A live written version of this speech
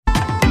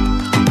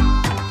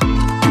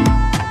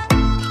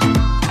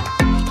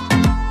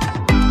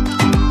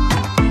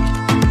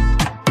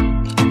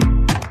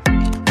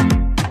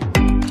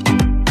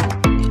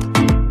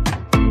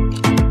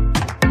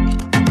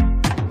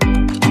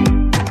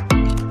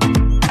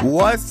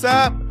What's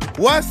up?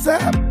 What's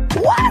up?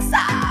 What's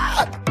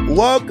up?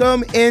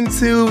 Welcome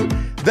into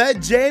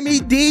the Jaime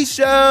Dee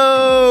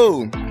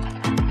Show.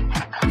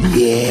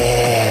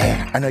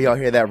 Yeah. I know y'all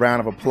hear that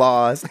round of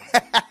applause.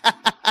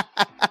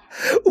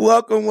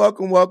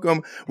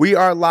 Welcome. We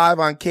are live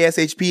on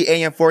KSHP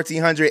AM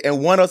 1400 and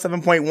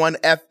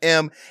 107.1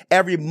 FM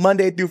every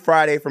Monday through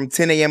Friday from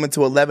 10 a.m.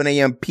 until 11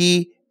 a.m.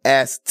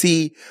 PST.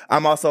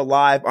 I'm also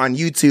live on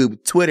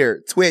YouTube,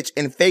 Twitter, Twitch,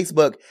 and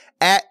Facebook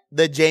at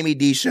the Jaime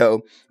Dee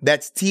Show.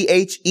 That's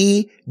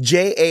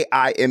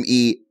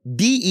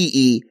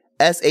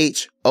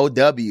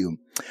TheJaimeDeeshow.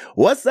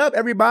 What's up,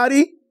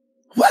 everybody?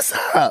 What's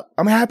up?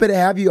 I'm happy to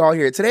have you all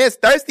here. Today is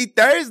Thirsty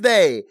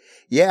Thursday.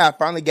 Yeah, I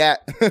finally got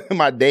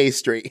my day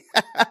straight.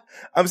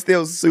 I'm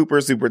still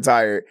super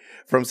tired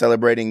from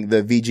celebrating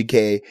the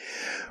VGK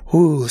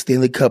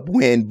Stanley Cup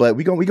win, but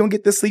we gonna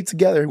get this sleep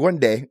together one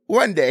day.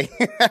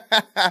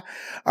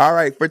 All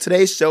right, for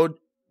today's show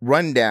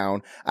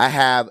rundown, I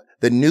have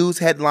the news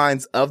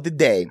headlines of the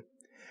day.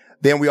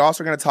 Then we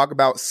also are going to talk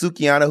about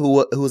Sukihana,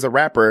 who's a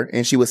rapper,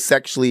 and she was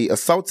sexually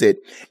assaulted.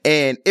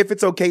 And if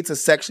it's okay to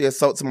sexually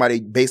assault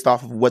somebody based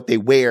off of what they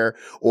wear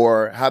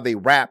or how they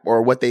rap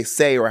or what they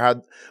say or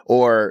how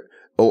or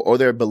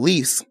their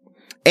beliefs.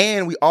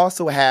 And we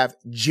also have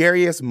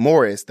Jarius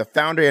Morris, the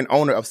founder and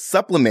owner of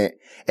Supplement,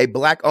 a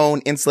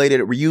Black-owned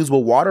insulated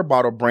reusable water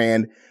bottle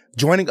brand,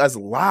 joining us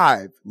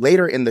live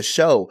later in the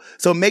show.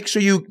 So make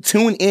sure you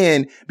tune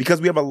in because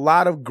we have a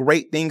lot of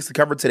great things to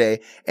cover today.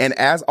 And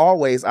as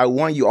always, I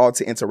want you all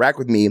to interact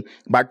with me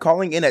by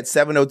calling in at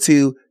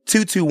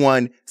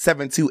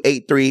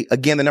 702-221-7283.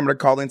 Again, the number to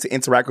call in to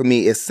interact with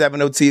me is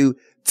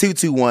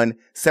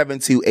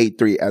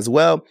 702-221-7283 as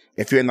well.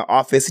 If you're in the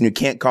office and you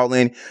can't call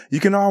in,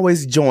 you can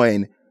always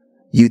join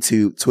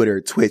YouTube,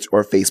 Twitter, Twitch,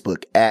 or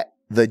Facebook at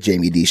The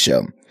Jaime Dee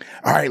Show.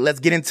 All right,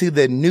 let's get into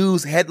the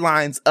news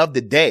headlines of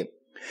the day.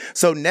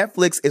 So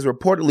Netflix is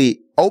reportedly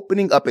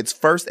opening up its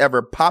first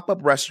ever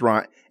pop-up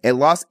restaurant in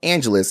Los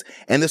Angeles,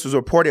 and this was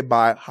reported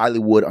by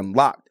Hollywood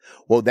Unlocked.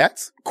 Well,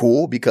 that's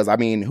cool because, I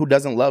mean, who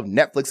doesn't love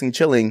Netflix and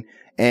chilling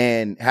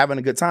and having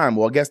a good time?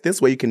 Well, I guess this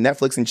way you can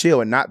Netflix and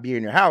chill and not be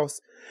in your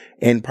house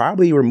and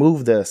probably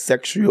remove the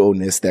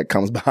sexualness that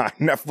comes behind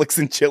Netflix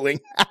and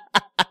chilling.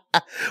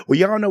 Well,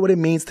 y'all know what it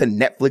means to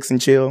Netflix and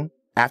chill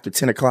after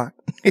 10 o'clock.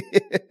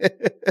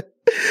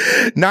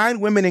 9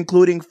 women,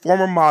 including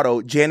former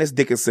model Janice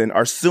Dickinson,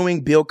 are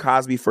suing Bill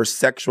Cosby for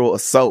sexual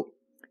assault.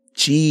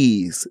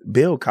 Jeez,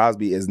 Bill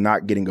Cosby is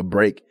not getting a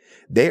break.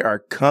 They are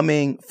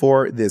coming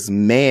for this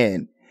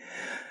man.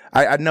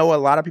 I know a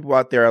lot of people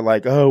out there are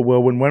like, oh,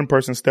 well, when one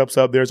person steps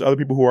up, there's other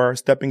people who are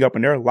stepping up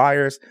and they're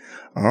liars.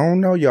 I don't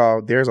know,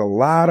 y'all. There's a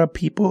lot of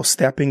people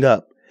stepping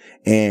up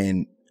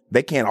and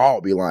they can't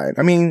all be lying.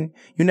 I mean,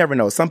 you never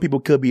know. Some people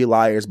could be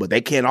liars, but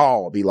they can't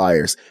all be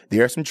liars.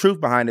 There's some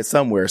truth behind it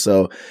somewhere.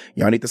 So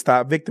y'all need to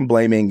stop victim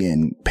blaming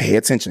and pay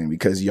attention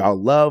because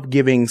y'all love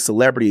giving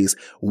celebrities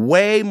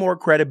way more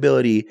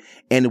credibility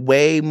and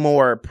way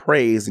more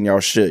praise than y'all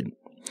should.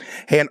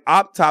 Hey, an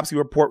autopsy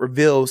report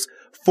reveals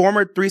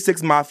former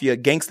 3-6 Mafia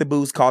Gangsta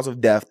Boo's cause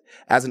of death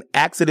as an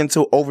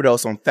accidental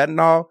overdose on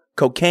fentanyl,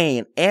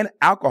 cocaine, and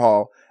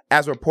alcohol,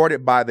 as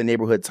reported by the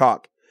Neighborhood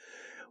Talk.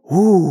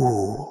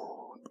 Ooh.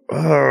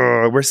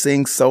 We're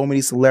seeing so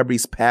many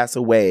celebrities pass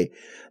away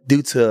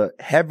due to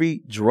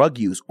heavy drug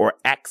use or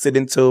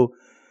accidental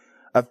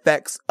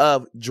effects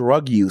of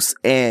drug use.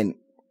 And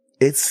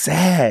it's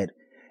sad.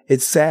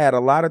 It's sad. A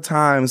lot of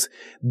times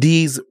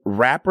these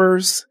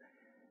rappers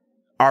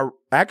are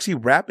actually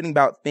rapping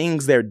about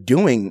things they're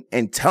doing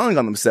and telling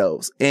on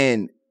themselves.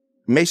 And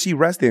may she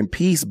rest in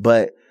peace,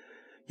 but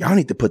y'all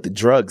need to put the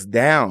drugs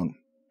down.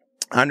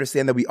 I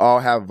understand that we all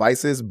have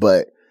vices,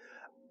 but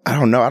I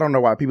don't know. I don't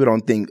know why people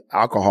don't think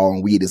alcohol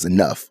and weed is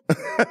enough.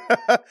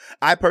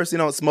 I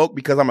personally don't smoke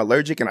because I'm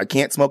allergic and I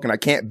can't smoke and I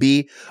can't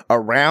be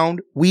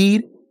around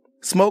weed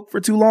smoke for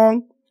too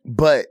long.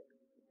 But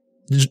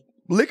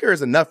liquor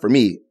is enough for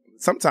me.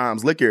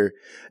 Sometimes liquor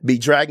be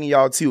dragging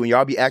y'all too and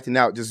y'all be acting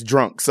out just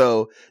drunk.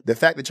 So the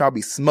fact that y'all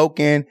be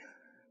smoking,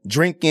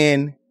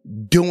 drinking,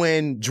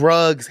 doing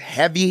drugs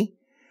heavy,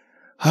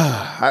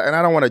 and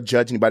I don't want to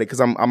judge anybody because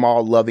I'm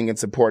all loving and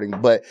supporting,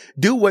 but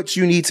do what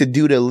you need to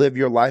do to live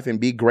your life and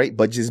be great,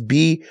 but just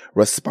be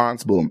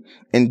responsible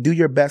and do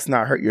your best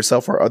not hurt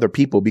yourself or other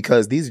people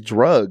because these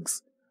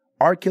drugs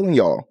are killing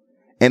y'all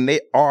and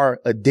they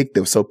are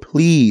addictive. So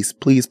please,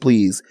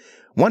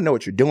 one, know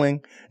what you're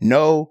doing,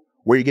 know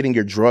where you're getting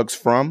your drugs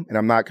from. And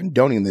I'm not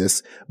condoning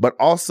this, but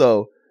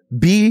also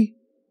be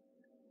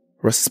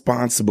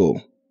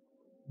responsible.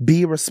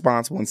 Be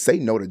responsible and say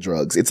no to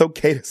drugs. It's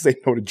okay to say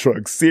no to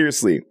drugs.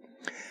 Seriously.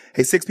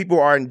 Hey, 6 people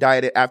are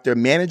indicted after a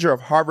manager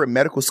of Harvard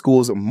Medical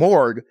School's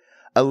morgue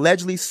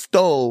allegedly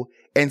stole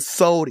and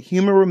sold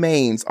human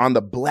remains on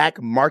the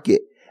black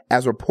market,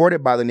 as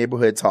reported by the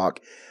Neighborhood Talk.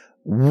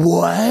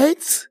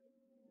 What?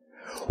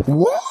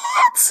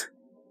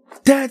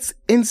 That's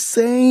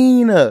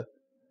insane.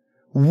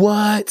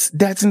 What?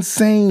 That's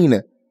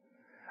insane.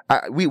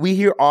 We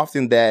hear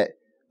often that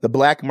the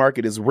black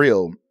market is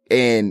real.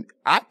 And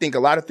I think a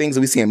lot of things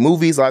that we see in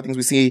movies, a lot of things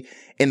we see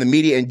in the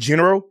media in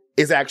general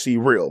is actually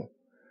real.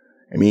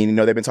 I mean, you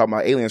know, they've been talking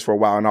about aliens for a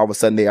while and all of a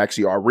sudden they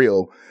actually are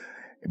real.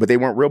 But they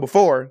weren't real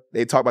before.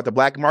 They talked about the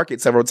black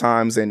market several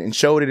times and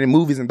showed it in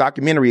movies and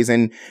documentaries.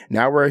 And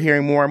now we're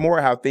hearing more and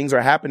more how things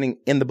are happening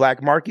in the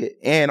black market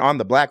and on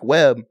the black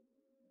web.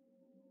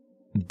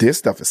 This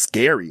stuff is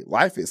scary.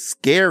 Life is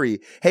scary.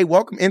 Hey,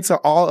 welcome into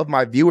all of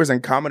my viewers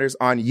and commenters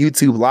on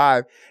YouTube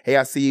Live. Hey,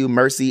 I see you,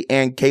 Mercy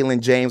and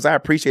Caitlin James. I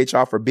appreciate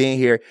y'all for being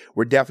here.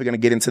 We're definitely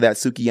going to get into that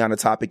Sukiyana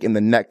topic in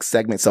the next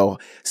segment. So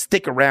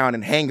stick around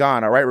and hang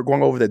on. All right. We're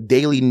going over the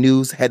daily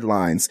news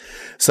headlines.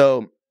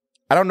 So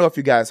I don't know if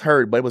you guys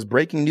heard, but it was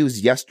breaking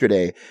news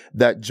yesterday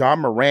that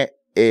John Morant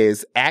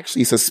is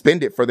actually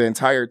suspended for the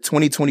entire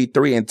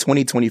 2023 and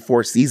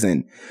 2024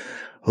 season.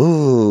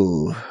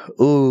 Ooh,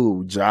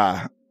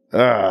 Ja.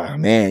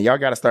 Man, y'all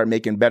got to start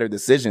making better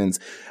decisions.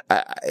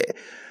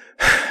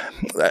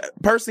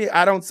 Personally,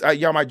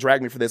 y'all might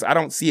drag me for this. I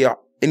don't see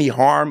any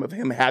harm of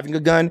him having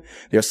a gun.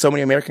 There's so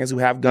many Americans who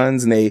have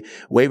guns and they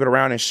wave it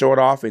around and show it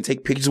off and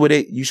take pictures with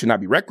it. You should not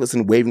be reckless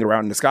and waving it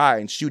around in the sky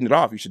and shooting it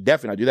off. You should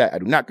definitely not do that. I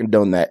do not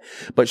condone that.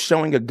 But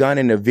showing a gun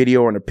in a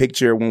video or in a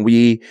picture when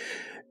we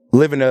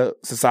live in a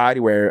society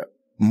where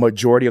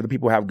majority of the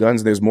people have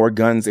guns and there's more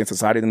guns in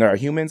society than there are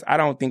humans, I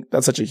don't think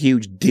that's such a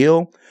huge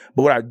deal.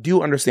 But what I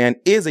do understand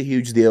is a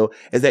huge deal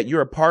is that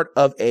you're a part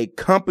of a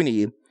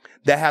company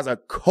that has a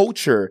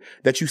culture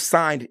that you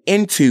signed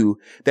into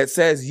that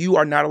says you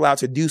are not allowed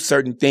to do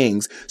certain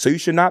things. So you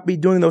should not be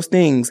doing those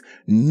things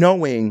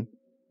knowing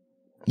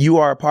you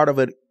are a part of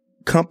a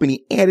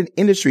company and an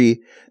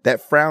industry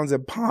that frowns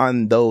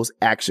upon those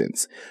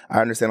actions.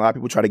 I understand a lot of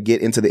people try to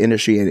get into the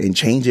industry and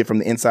change it from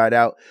the inside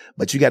out,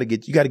 but you got to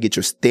get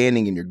your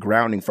standing and your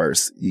grounding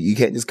first. You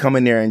can't just come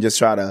in there and just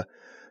try to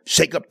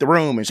shake up the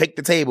room and shake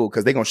the table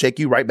because they're going to shake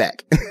you right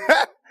back.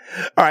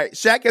 All right.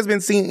 Shaq has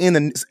been seen in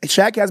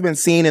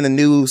the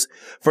news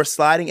for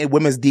sliding in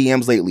women's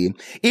DMs lately,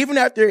 even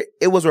after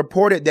it was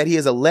reported that he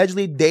is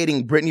allegedly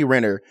dating Brittany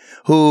Renner,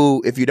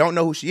 who, if you don't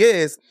know who she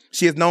is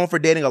known for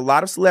dating a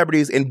lot of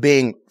celebrities and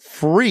being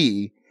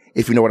free,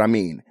 if you know what I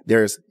mean.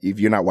 If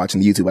you're not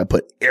watching the YouTube, I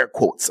put air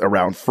quotes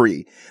around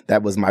free.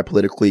 That was my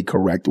politically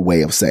correct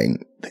way of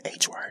saying the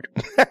H word.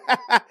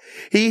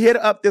 He hit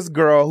up this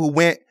girl who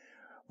went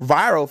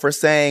viral for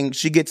saying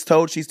she gets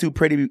told she's too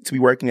pretty to be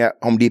working at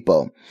Home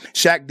Depot.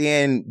 Shaq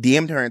then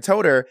DM'd her and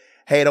told her,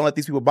 hey, don't let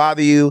these people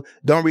bother you.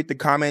 Don't read the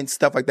comments.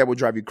 Stuff like that will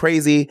drive you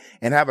crazy.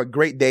 And have a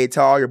great day.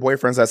 Tell all your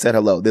boyfriends I said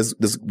hello. This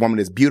woman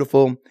is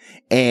beautiful.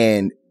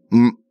 And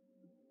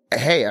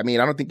hey, I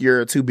mean, I don't think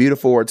you're too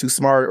beautiful or too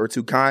smart or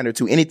too kind or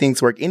too anything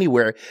to work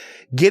anywhere.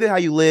 Get it how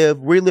you live.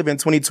 We live in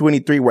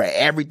 2023 where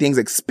everything's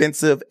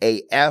expensive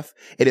AF.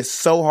 It is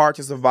so hard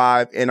to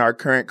survive in our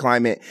current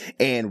climate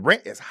and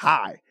rent is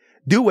high.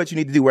 Do what you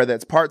need to do, whether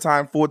it's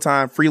part-time,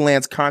 full-time,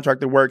 freelance,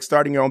 contractor work,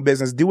 starting your own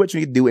business. Do what you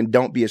need to do and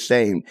don't be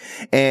ashamed.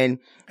 And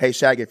hey,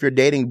 Shaq, if you're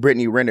dating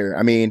Brittany Renner,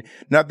 I mean,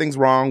 nothing's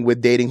wrong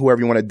with dating whoever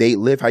you want to date,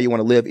 live how you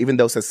want to live, even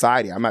though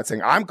society, I'm not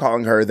saying I'm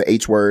calling her the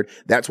H word.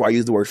 That's why I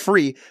use the word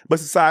free, but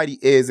society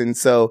is. And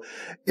so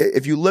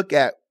if you look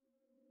at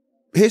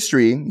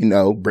history, you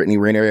know, Brittany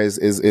Renner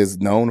is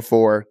known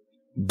for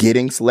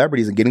getting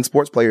celebrities and getting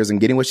sports players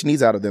and getting what she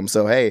needs out of them.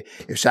 So, hey,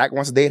 if Shaq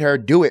wants to date her,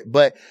 do it.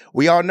 But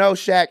we all know,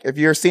 Shaq, if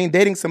you're seen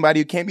dating somebody,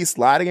 you can't be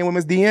sliding in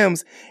women's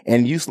DMs,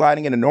 and you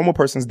sliding in a normal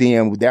person's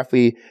DM would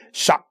definitely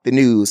shock the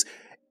news.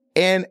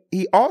 And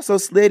he also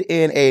slid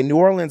in a New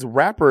Orleans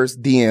rapper's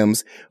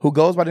DMs who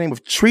goes by the name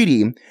of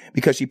Treaty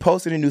because she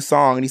posted a new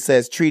song and he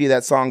says, Treaty,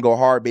 that song go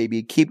hard,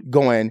 baby. Keep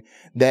going.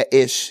 That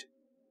ish.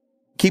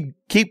 Keep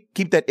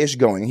that ish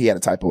going. He had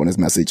a typo in his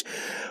message.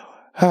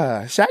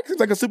 Shaq seems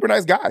like a super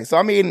nice guy. So,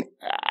 I mean,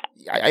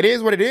 it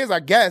is what it is,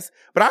 I guess.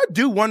 But I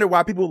do wonder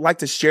why people like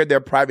to share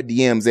their private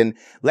DMs and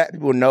let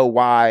people know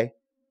why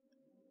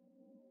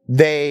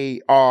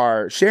they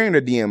are sharing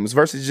their DMs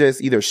versus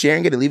just either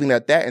sharing it and leaving it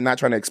at that and not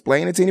trying to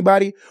explain it to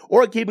anybody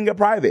or keeping it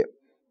private.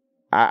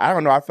 I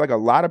don't know. I feel like a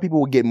lot of people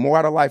will get more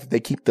out of life if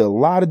they keep a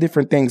lot of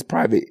different things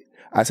private.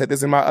 I said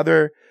this in my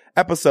other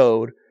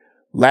episode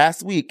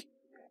last week.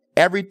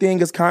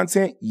 Everything is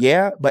content,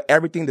 yeah, but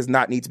everything does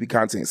not need to be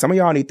content. Some of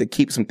y'all need to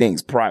keep some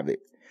things private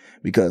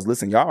because,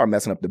 listen, y'all are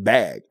messing up the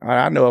bag.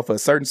 I know if a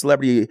certain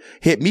celebrity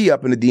hit me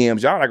up in the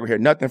DMs, y'all not gonna hear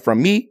nothing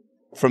from me,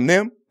 from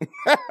them,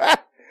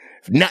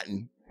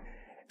 nothing.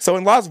 So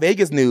in Las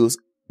Vegas news,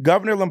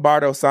 Governor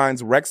Lombardo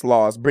signs Rex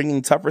laws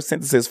bringing tougher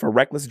sentences for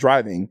reckless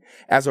driving,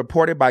 as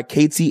reported by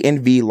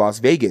KTNV Las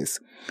Vegas.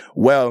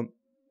 Well,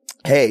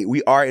 hey,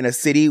 we are in a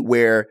city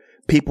where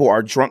people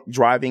are drunk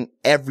driving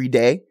every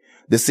day.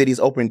 The city's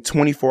open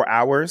 24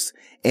 hours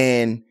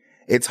and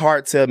it's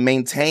hard to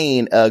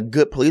maintain a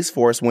good police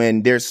force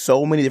when there's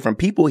so many different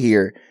people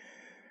here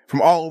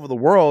from all over the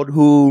world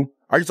who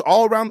are just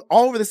all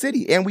over the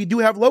city. And we do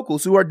have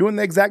locals who are doing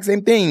the exact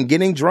same thing,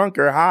 getting drunk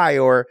or high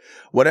or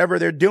whatever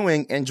they're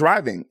doing and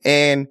driving.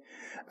 And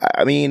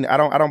I mean, I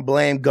don't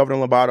blame Governor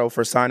Lombardo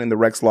for signing the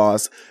Rex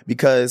laws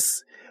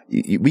because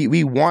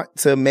we want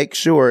to make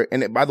sure,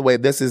 and by the way,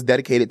 this is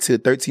dedicated to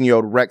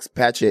 13-year-old Rex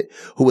Patchett,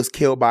 who was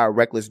killed by a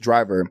reckless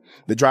driver.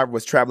 The driver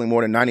was traveling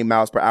more than 90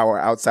 miles per hour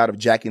outside of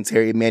Jack and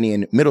Terry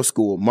Mannion Middle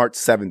School, March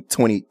 7th,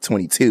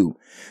 2022.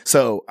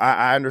 So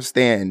I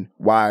understand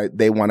why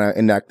they want to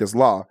enact this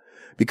law,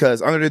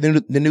 because under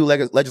the new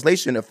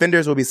legislation,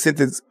 offenders will be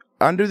sentenced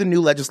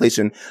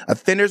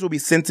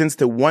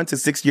to 1 to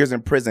 6 years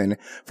in prison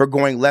for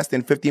going less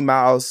than 50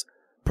 miles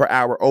per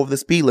hour over the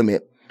speed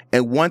limit,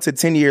 and 1 to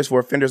 10 years for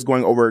offenders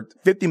going over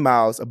 50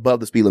 miles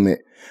above the speed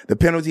limit. The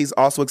penalties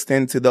also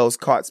extend to those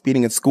caught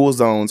speeding in school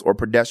zones or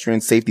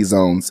pedestrian safety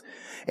zones.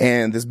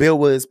 And this bill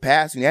was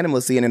passed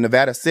unanimously in the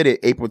Nevada Senate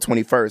April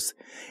 21st,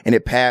 and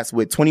it passed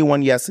with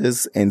 21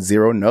 yeses and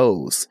 0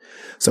 no's.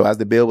 So as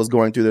the bill was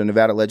going through the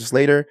Nevada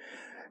legislature,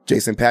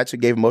 Jason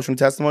Patchett gave emotional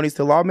testimonies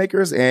to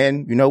lawmakers,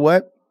 and you know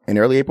what? In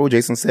early April,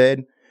 Jason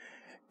said,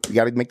 we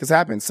got to make this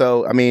happen.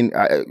 So, I mean,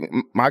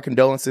 my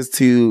condolences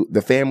to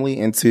the family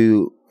and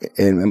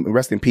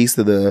rest in peace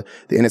to the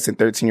innocent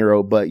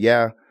 13-year-old. But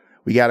yeah,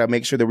 we got to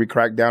make sure that we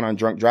crack down on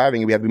drunk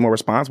driving, and we have to be more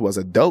responsible as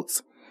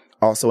adults.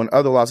 Also, in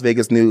other Las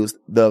Vegas news,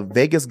 the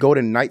Vegas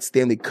Golden Knights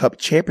Stanley Cup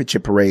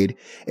Championship Parade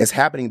is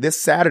happening this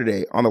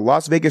Saturday on the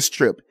Las Vegas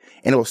Strip,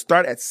 and it will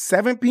start at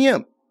 7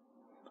 p.m.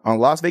 on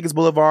Las Vegas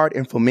Boulevard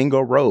and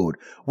Flamingo Road,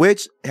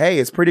 which, hey,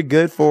 is pretty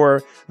good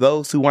for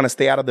those who want to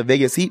stay out of the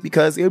Vegas heat,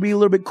 because it'll be a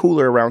little bit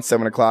cooler around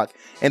 7 o'clock,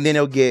 and then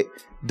it'll get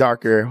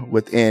darker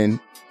within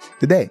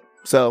the day.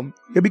 So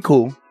it'll be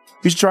cool.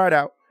 You should try it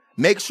out.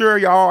 Make sure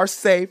y'all are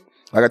safe.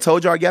 Like I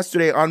told y'all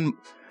yesterday on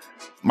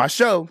my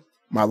show,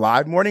 my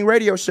live morning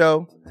radio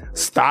show,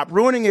 stop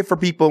ruining it for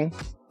people.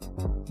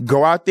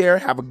 Go out there,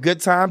 have a good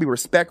time, be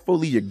respectful,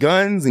 leave your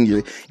guns and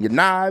your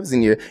knives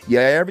and your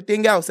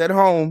everything else at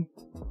home.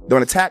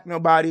 Don't attack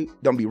nobody.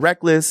 Don't be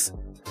reckless.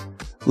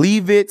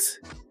 Leave it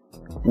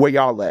where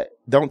y'all at.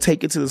 Don't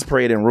take it to this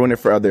parade and ruin it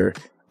for other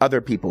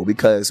people,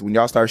 because when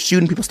y'all start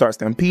shooting, people start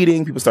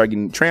stampeding, people start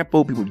getting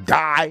trampled, people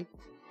die.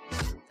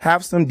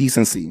 Have some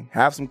decency.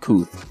 Have some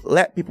couth.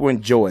 Let people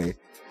enjoy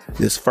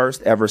this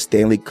first ever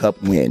Stanley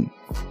Cup win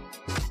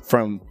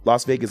from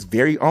Las Vegas'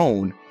 very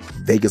own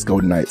Vegas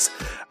Golden Knights.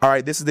 All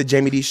right, this is the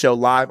Jaime Dee Show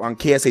live on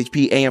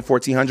KSHP AM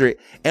 1400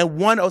 and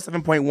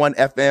 107.1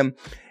 FM.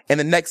 In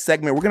the next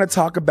segment, we're going to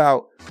talk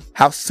about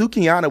how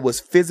Sukiyana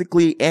was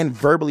physically and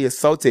verbally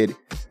assaulted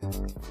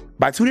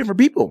by 2 different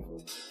people.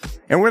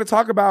 And we're going to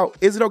talk about,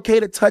 is it okay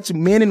to touch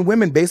men and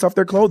women based off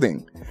their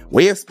clothing,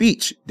 way of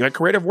speech, their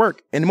creative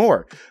work, and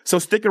more. So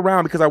stick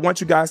around, because I want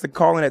you guys to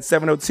call in at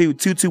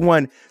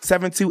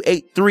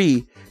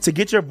 702-221-7283 to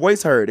get your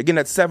voice heard. Again,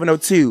 that's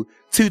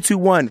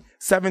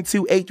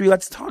 702-221-7283.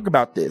 Let's talk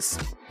about this.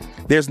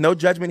 There's no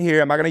judgment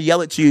here. I'm not going to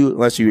yell at you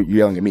unless you're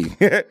yelling at me.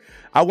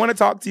 I want to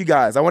talk to you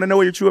guys. I want to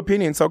know your true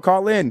opinion. So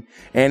call in,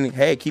 and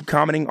hey, keep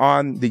commenting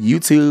on the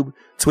YouTube,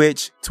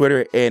 Twitch,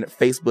 Twitter, and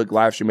Facebook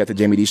live stream at the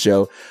Jaime Dee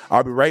Show.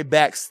 I'll be right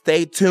back.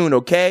 Stay tuned,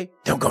 okay?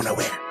 Don't go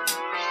nowhere.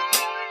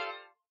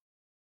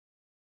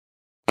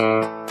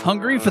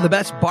 Hungry for the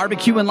best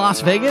barbecue in Las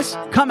Vegas?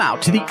 Come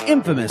out to the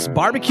infamous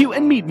barbecue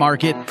and meat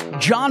market,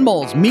 John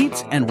Mole's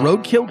Meats and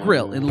Roadkill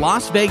Grill in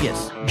Las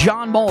Vegas.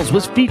 John Mole's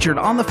was featured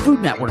on the Food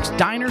Network's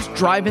Diners,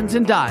 Drive-Ins,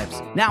 and Dives.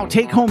 Now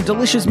take home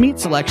delicious meat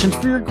selections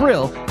for your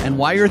grill, and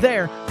while you're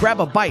there, grab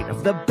a bite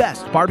of the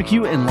best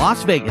barbecue in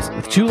Las Vegas.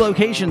 With 2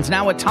 locations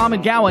now at Tom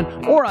and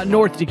Gowan or on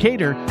North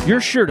Decatur,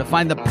 you're sure to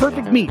find the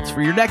perfect meats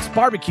for your next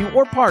barbecue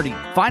or party.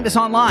 Find us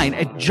online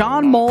at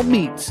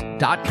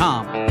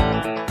johnmolemeats.com.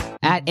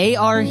 At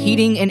AR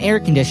Heating and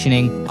Air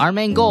Conditioning, our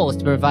main goal is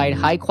to provide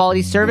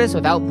high-quality service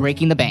without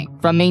breaking the bank.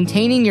 From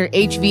maintaining your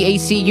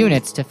HVAC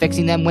units to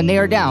fixing them when they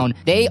are down,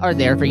 they are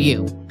there for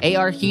you.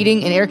 AR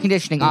Heating and Air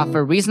Conditioning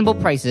offer reasonable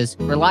prices,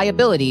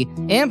 reliability,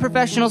 and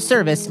professional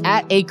service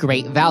at a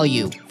great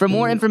value. For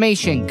more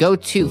information, go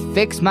to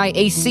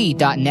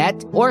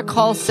fixmyac.net or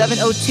call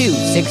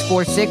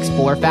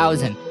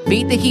 702-646-4000.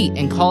 Beat the heat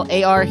and call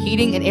AR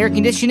Heating and Air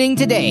Conditioning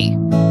today.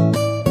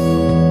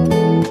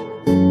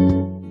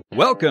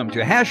 Welcome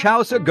to Hash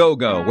House A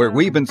Go-Go, where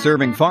we've been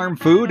serving farm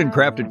food and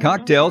crafted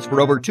cocktails for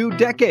over 2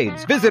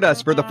 decades. Visit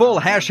us for the full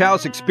Hash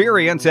House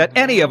experience at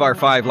any of our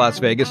 5 Las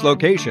Vegas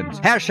locations.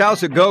 Hash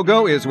House A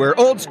Go-Go is where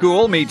old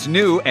school meets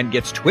new and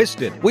gets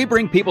twisted. We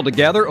bring people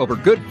together over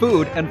good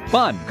food and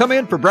fun. Come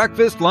in for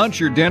breakfast,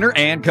 lunch, or dinner,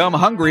 and come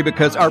hungry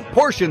because our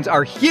portions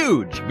are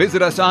huge.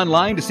 Visit us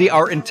online to see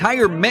our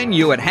entire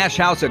menu at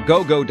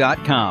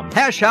hashhouseagogo.com.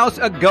 Hash House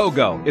A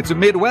Go-Go. It's a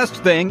Midwest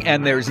thing,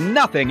 and there's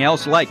nothing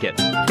else like it.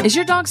 Is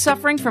your dog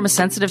suffering from a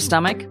sensitive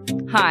stomach?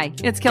 Hi,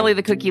 it's Kelly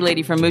the Cookie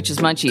Lady from Mooch's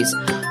Munchies.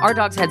 Our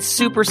dogs had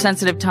super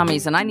sensitive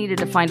tummies, and I needed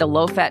to find a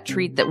low-fat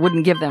treat that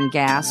wouldn't give them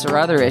gas or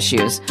other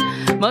issues.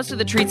 Most of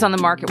the treats on the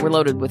market were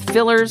loaded with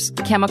fillers,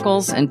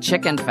 chemicals, and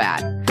chicken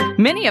fat.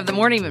 Many of them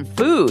weren't even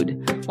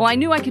food. Well, I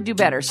knew I could do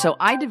better, so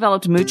I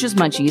developed Mooch's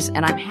Munchies,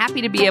 and I'm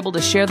happy to be able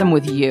to share them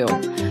with you.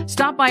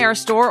 Stop by our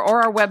store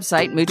or our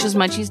website,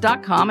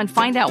 moochesmunchies.com, and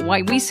find out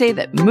why we say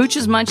that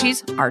Mooch's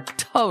Munchies are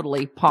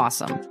totally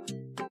pawsome.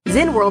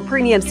 ZenWorld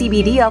Premium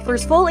CBD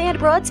offers full and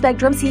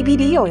broad-spectrum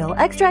CBD oil,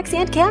 extracts,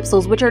 and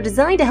capsules which are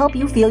designed to help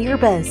you feel your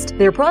best.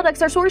 Their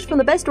products are sourced from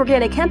the best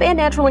organic hemp and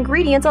natural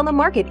ingredients on the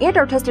market and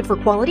are tested for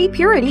quality,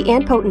 purity,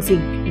 and potency.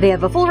 They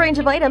have a full range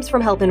of items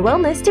from health and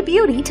wellness to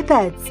beauty to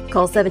pets.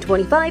 Call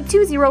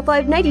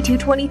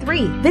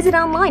 725-205-9223. Visit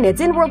online at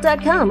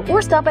zenworld.com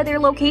or stop by their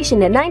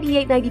location at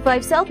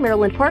 9895 South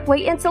Maryland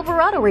Parkway and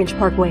Silverado Ranch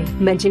Parkway.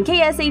 Mention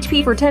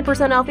KSHP for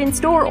 10% off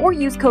in-store or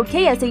use code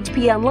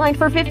KSHP online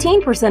for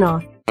 15%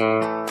 off.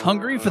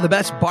 Hungry for the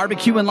best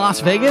barbecue in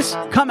Las Vegas?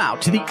 Come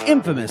out to the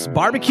infamous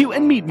barbecue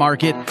and meat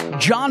market,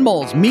 John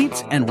Moles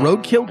Meats and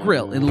Roadkill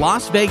Grill in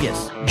Las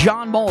Vegas.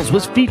 John Moles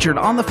was featured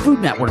on the Food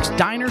Network's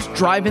Diners,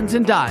 Drive-Ins,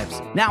 and Dives.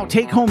 Now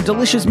take home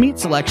delicious meat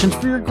selections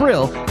for your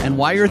grill, and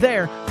while you're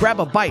there, grab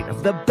a bite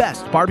of the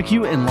best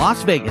barbecue in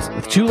Las Vegas.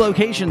 With 2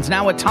 locations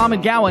now at Tom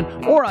and Gowan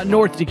or on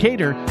North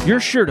Decatur,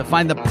 you're sure to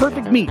find the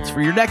perfect meats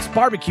for your next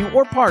barbecue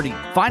or party.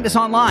 Find us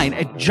online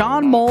at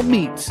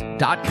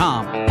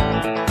johnmolemeats.com.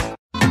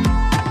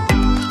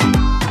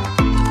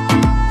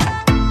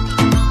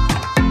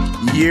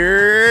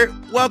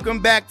 Welcome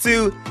back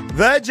to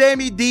the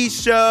Jaime Dee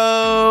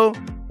Show.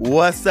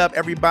 What's up,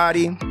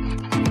 everybody?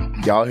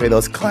 Y'all hear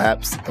those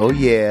claps? Oh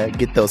yeah,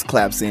 get those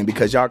claps in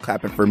because y'all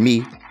clapping for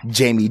me,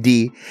 Jaime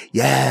Dee.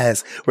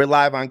 Yes, we're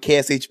live on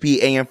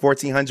KSHP AM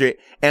 1400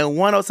 and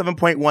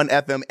 107.1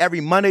 FM every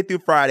Monday through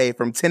Friday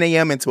from 10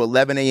 a.m. until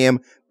 11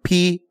 a.m.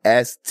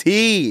 PST.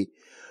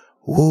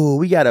 Ooh,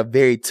 we got a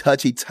very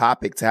touchy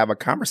topic to have a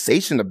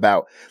conversation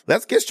about.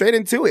 Let's get straight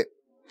into it.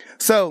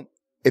 So,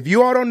 if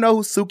you all don't know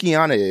who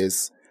Sukihana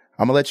is,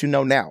 I'm going to let you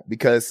know now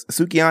because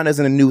Sukihana is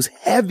in the news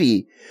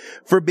heavy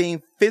for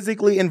being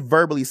physically and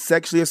verbally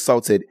sexually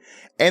assaulted.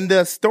 And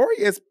the story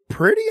is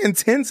pretty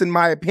intense in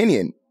my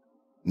opinion.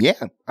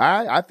 Yeah,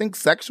 I think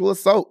sexual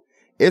assault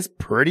is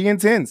pretty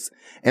intense.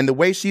 And the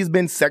way she's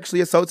been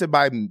sexually assaulted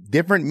by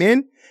different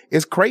men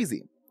is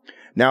crazy.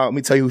 Now, let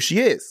me tell you who she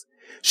is.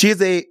 She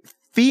is a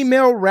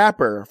female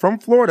rapper from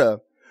Florida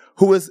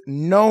who is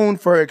known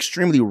for her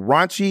extremely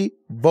raunchy,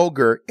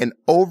 vulgar, and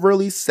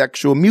overly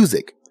sexual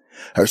music,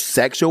 her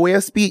sexual way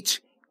of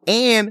speech,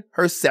 and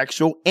her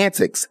sexual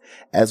antics.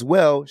 As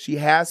well, she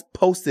has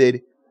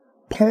posted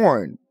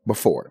porn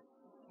before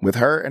with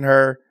her and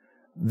her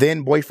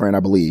then boyfriend, I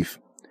believe.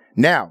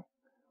 Now,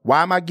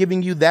 why am I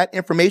giving you that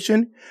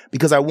information?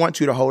 Because I want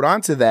you to hold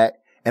on to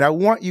that, and I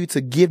want you to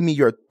give me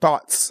your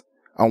thoughts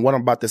on what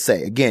I'm about to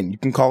say. Again, you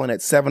can call in at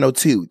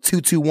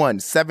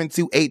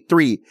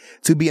 702-221-7283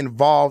 to be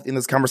involved in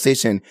this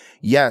conversation.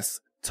 Yes,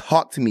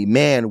 talk to me,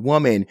 man,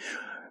 woman,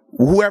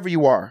 whoever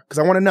you are, because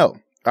I want to know.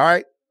 All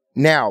right.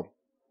 Now,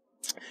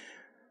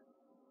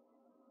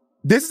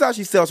 this is how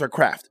she sells her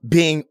craft,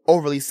 being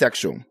overly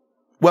sexual.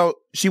 Well,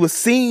 she was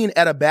seen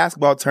at a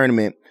basketball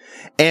tournament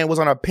and was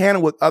on a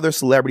panel with other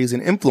celebrities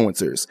and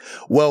influencers.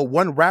 Well,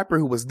 one rapper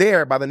who was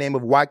there by the name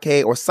of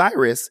YK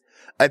Osiris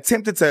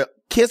attempted to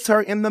kiss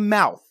her in the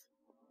mouth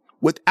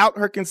without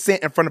her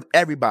consent in front of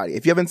everybody.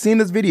 If you haven't seen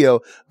this video,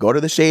 go to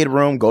the Shade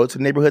Room, go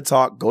to Neighborhood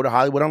Talk, go to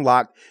Hollywood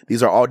Unlocked.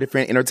 These are all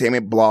different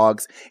entertainment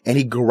blogs. And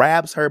he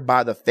grabs her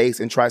by the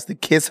face and tries to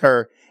kiss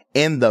her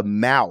in the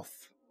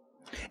mouth.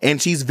 And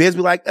she's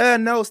visibly like,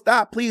 no,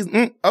 stop, please.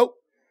 Oh.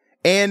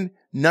 And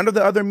none of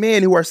the other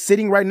men who are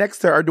sitting right next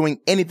to her are doing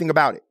anything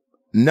about it.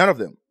 None of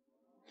them.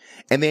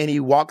 And then he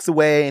walks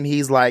away and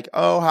he's like,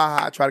 oh,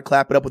 ha, try to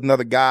clap it up with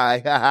another guy.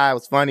 Ha, it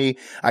was funny.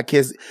 I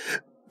kissed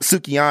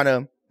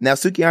Sukihana. Now,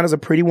 Sukihana's a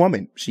pretty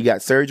woman. She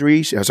got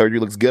surgery. Her surgery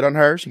looks good on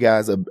her. She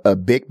has a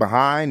big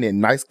behind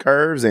and nice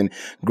curves and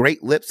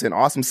great lips and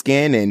awesome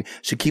skin. And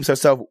she keeps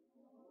herself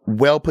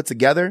well put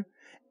together.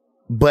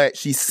 But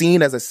she's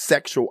seen as a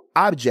sexual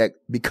object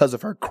because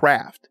of her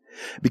craft,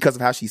 because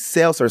of how she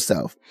sells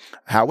herself.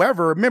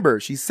 However, remember,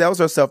 she sells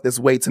herself this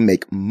way to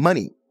make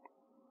money.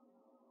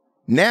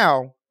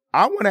 Now,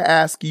 I want to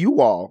ask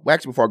you all, well,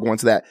 actually, before I go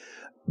into that,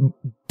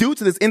 due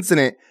to this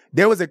incident,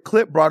 there was a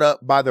clip brought up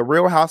by the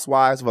Real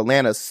Housewives of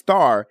Atlanta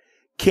star,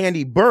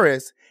 Kandi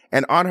Burruss,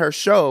 and on her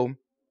show,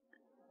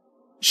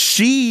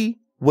 she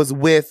was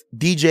with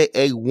DJ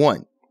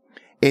A1.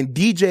 And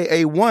DJ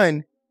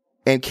A1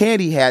 and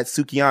Kandi had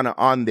Sukihana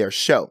on their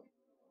show.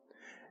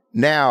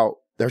 Now,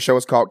 their show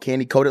is called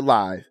Kandi Coded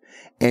Live,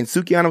 and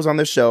Sukihana was on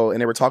the show, and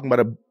they were talking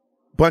about a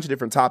bunch of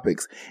different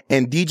topics.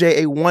 And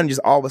DJ A1 just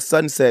all of a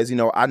sudden says,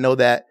 I know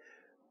that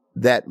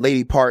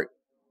lady part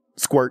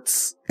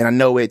squirts, and I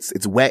know it's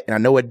wet, and I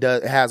know it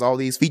has all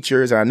these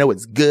features, and I know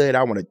it's good.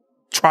 I want to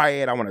try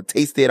it. I want to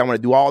taste it. I want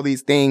to do all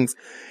these things,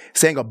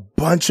 saying a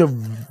bunch of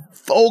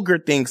vulgar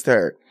things to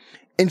her.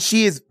 And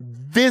she is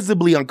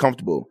visibly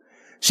uncomfortable.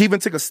 She even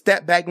took a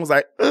step back and was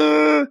like,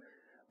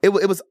 It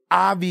was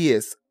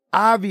obvious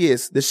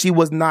that she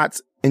was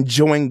not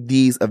enjoying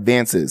these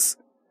advances.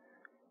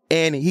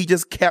 And he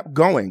just kept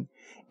going.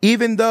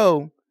 Even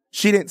though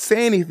she didn't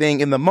say anything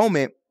in the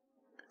moment,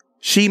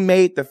 she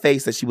made the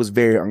face that she was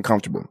very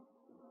uncomfortable.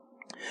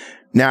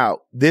 Now,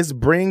 this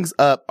brings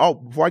up,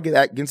 before I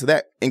get into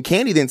that, and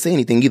Kandi didn't say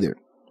anything either.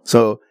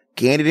 So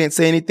Candy didn't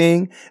say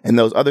anything, and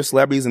those other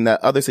celebrities in that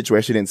other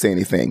situation didn't say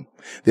anything.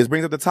 This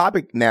brings up the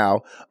topic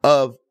now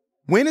of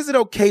when is it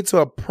okay to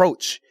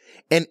approach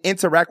and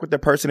interact with the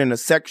person in a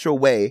sexual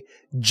way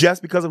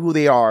just because of who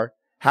they are,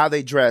 how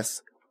they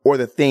dress, or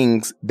the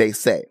things they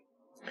say.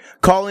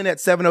 Call in at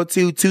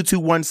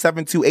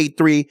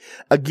 702-221-7283.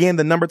 Again,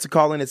 the number to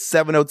call in is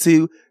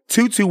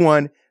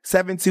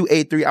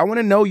 702-221-7283. I want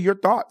to know your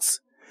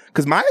thoughts,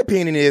 because my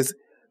opinion is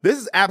this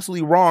is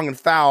absolutely wrong and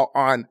foul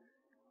on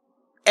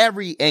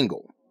every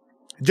angle.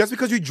 Just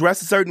because you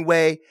dress a certain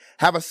way,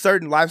 have a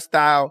certain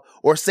lifestyle,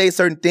 or say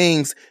certain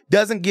things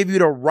doesn't give you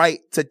the right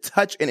to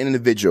touch an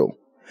individual.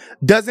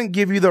 Doesn't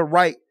give you the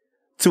right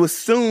to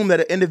assume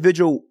that an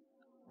individual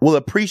will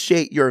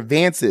appreciate your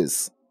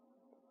advances.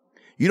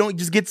 You don't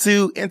just get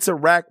to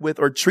interact with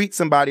or treat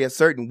somebody a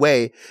certain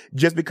way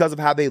just because of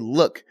how they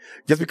look,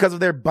 just because of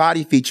their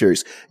body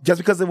features, just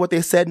because of what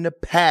they said in the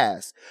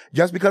past,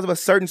 just because of a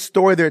certain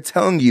story they're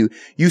telling you.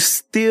 You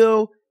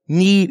still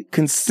need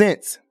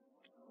consent.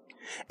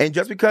 And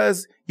just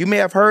because you may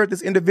have heard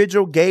this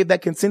individual gave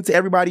that consent to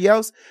everybody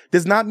else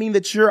does not mean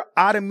that you're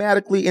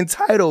automatically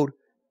entitled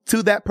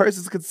to that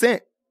person's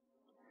consent.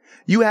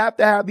 You have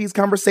to have these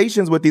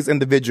conversations with this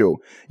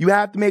individual. You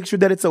have to make sure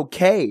that it's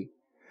okay.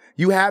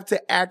 You have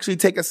to actually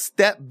take a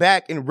step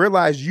back and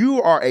realize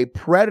you are a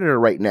predator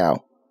right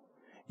now.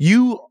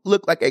 You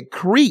look like a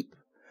creep.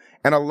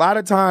 And a lot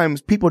of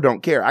times people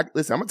don't care.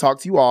 Listen, I'm going to talk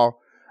to you all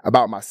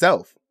about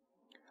myself.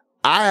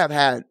 I have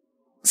had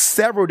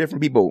several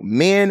different people,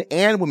 men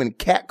and women,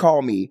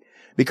 catcall me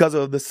because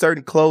of the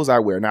certain clothes I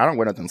wear. Now, I don't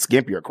wear nothing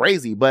skimpy or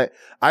crazy, but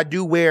I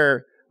do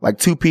wear like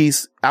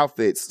two-piece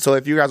outfits. So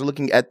if you guys are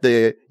looking at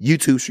the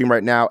YouTube stream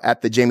right now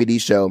at the Jaime Dee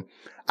Show,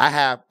 I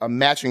have a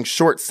matching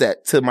short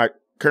set to my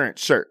current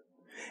shirt.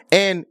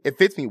 And it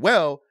fits me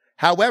well.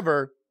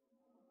 However,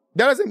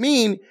 that doesn't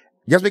mean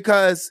just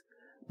because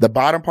the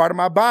bottom part of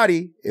my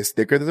body is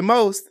thicker than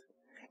most,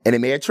 and it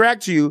may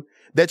attract you,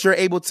 that you're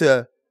able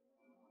to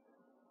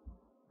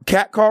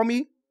catcall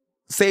me,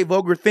 say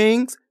vulgar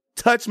things,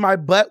 touch my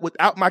butt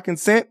without my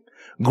consent,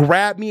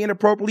 grab me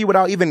inappropriately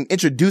without even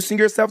introducing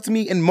yourself to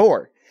me, and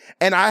more.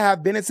 And I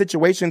have been in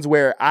situations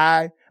where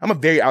I'm a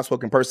very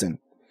outspoken person,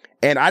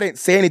 and I didn't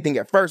say anything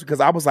at first because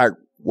I was like,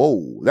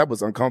 whoa, that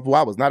was uncomfortable.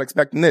 I was not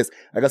expecting this.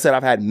 Like I said,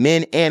 I've had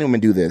men and women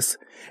do this.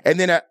 And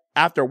then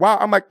after a while,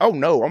 I'm like, oh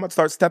no, I'm going to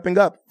start stepping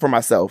up for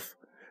myself.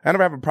 I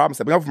never have a problem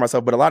stepping up for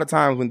myself, but a lot of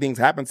times when things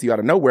happen to you out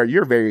of nowhere,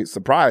 you're very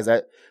surprised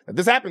that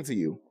this happened to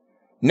you.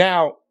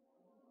 Now,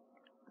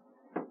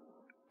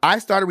 I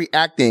started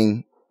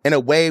reacting in a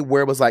way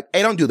where it was like,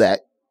 hey, don't do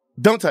that.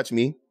 Don't touch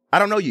me. I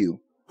don't know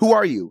you. Who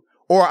are you?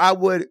 Or I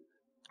would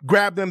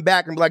grab them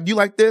back and be like, do you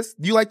like this?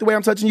 Do you like the way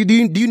I'm touching you? Do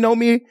you know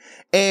me?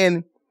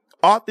 And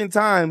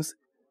oftentimes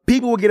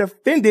people will get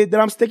offended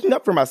that I'm sticking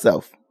up for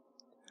myself.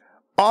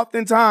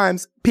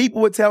 Oftentimes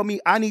people would tell me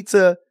I need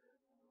to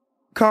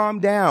calm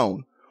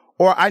down,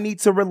 or I need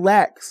to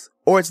relax,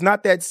 or it's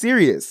not that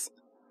serious.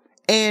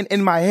 And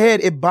in my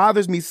head, it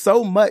bothers me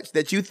so much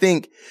that you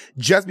think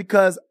just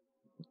because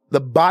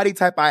the body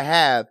type I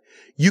have,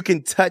 you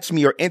can touch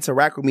me or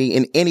interact with me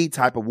in any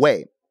type of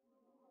way.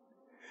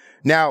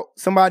 Now,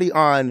 somebody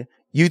on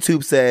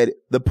YouTube said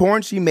the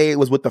porn she made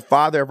was with the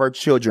father of her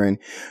children.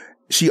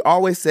 She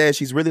always says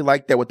she's really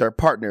like that with her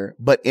partner,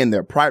 but in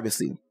their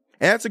privacy.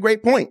 And that's a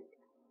great point.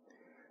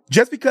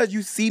 Just because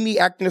you see me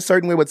acting a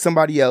certain way with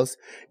somebody else,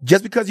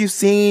 just because you've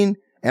seen,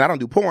 and I don't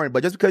do porn,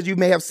 but just because you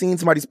may have seen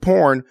somebody's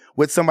porn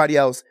with somebody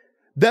else,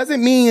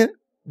 doesn't mean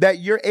that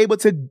you're able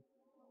to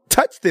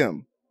touch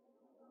them,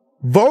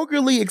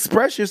 vulgarly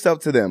express yourself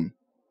to them,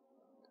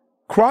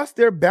 cross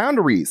their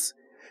boundaries.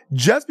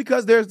 Just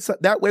because they're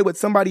that way with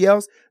somebody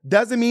else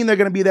doesn't mean they're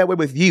going to be that way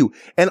with you.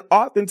 And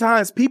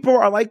oftentimes people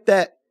are like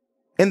that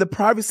in the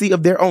privacy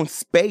of their own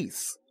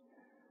space.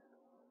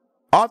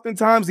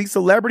 Oftentimes these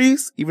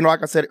celebrities, even though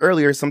like I said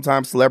earlier,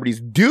 sometimes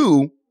celebrities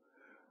do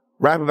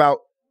rap about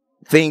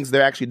things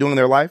they're actually doing in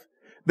their life.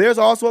 There's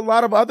also a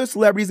lot of other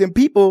celebrities and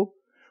people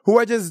who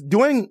are just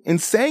doing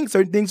and saying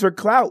certain things for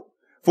clout,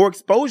 for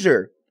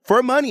exposure,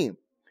 for money,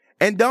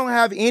 and don't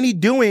have any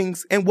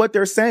doings in what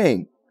they're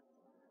saying.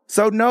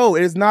 So no,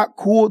 it is not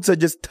cool to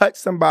just touch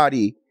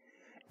somebody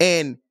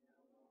and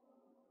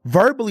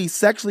verbally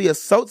sexually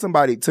assault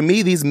somebody. To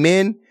me, these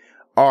men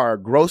are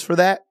gross for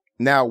that.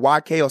 Now,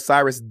 YK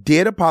Osiris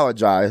did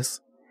apologize.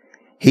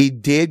 He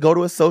did go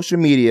to his social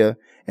media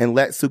and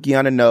let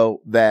Sukihana know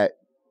that,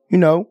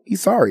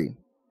 he's sorry.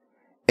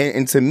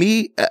 And to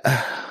me,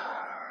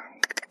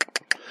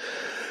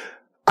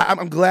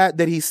 I'm glad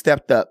that he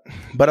stepped up.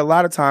 But a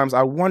lot of times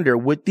I wonder,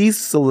 would these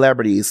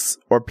celebrities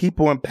or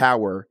people in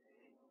power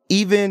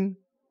even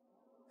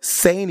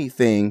say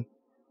anything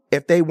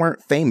if they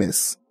weren't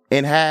famous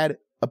and had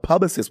a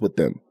publicist with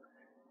them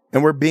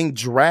and were being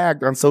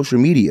dragged on social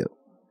media?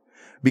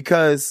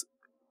 Because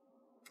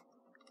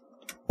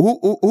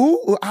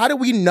how do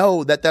we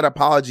know that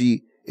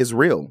apology is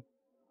real?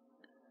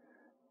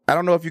 I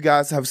don't know if you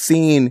guys have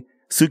seen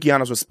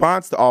Sukihana's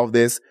response to all of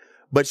this,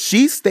 but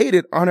she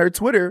stated on her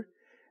Twitter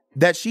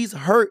that she's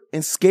hurt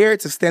and scared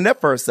to stand up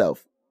for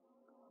herself.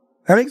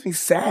 That makes me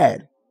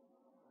sad.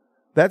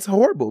 That's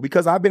horrible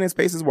because I've been in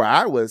spaces where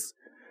I was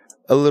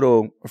a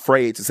little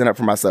afraid to stand up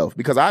for myself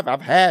because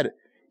I've had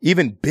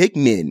even big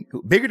men,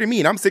 bigger than me,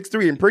 and I'm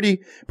 6'3" and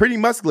pretty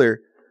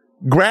muscular,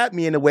 grab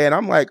me in a way, and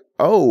I'm like,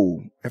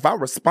 oh, if I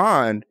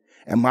respond,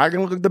 am I going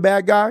to look like the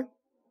bad guy?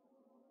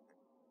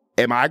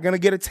 Am I going to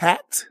get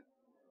attacked?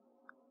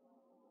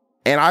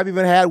 And I've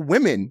even had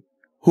women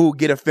who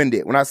get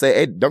offended when I say,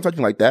 hey, don't touch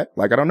me like that.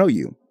 Like, I don't know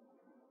you.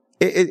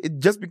 It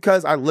just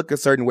because I look a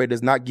certain way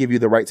does not give you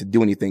the right to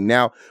do anything.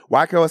 Now,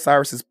 YK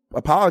Osiris's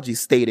apology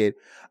stated,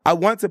 I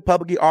want to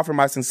publicly offer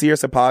my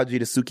sincerest apology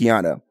to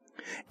Sukiana.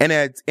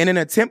 And in an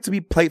attempt to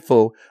be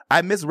playful,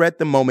 I misread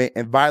the moment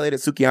and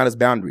violated Sukiana's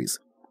boundaries.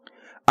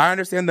 I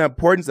understand the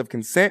importance of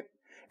consent,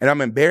 and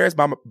I'm embarrassed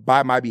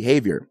by my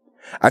behavior.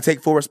 I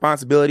take full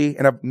responsibility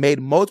and have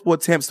made multiple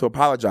attempts to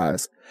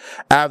apologize.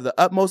 I have the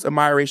utmost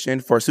admiration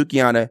for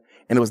Sukiana,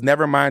 and it was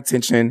never my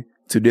intention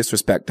to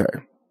disrespect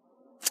her.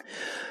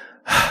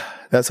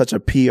 That's such a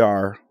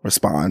PR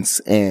response,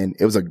 and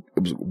it was a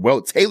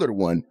well-tailored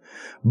one.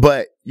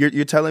 But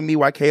you're telling me,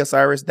 YK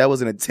Osiris, that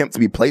was an attempt to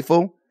be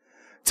playful?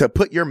 To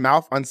put your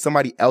mouth on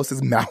somebody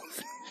else's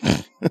mouth?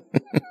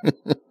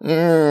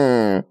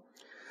 To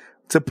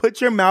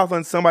put your mouth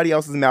on somebody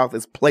else's mouth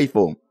is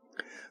playful.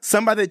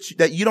 Somebody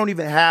that you don't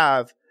even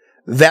have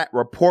that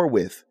rapport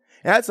with.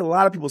 And that's a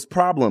lot of people's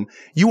problem.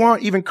 You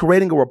aren't even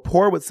creating a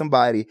rapport with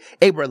somebody,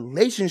 a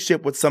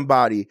relationship with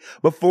somebody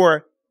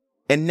before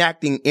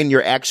enacting in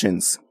your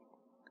actions.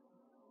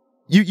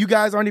 You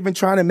guys aren't even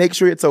trying to make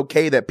sure it's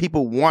okay that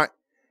people want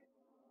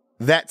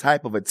that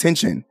type of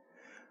attention.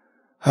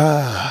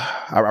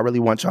 I really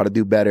want y'all to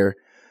do better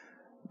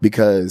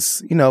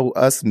because, you know,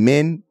 us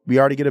men, we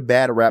already get a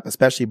bad rap,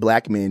 especially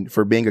black men,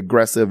 for being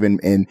aggressive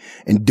and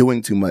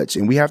doing too much.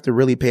 And we have to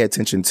really pay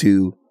attention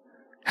to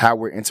how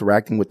we're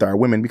interacting with our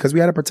women because we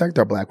got to protect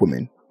our black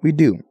women. We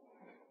do.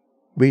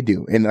 We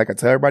do. And like I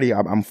tell everybody,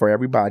 I'm for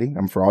everybody.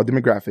 I'm for all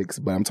demographics,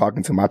 but I'm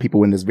talking to my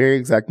people in this very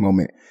exact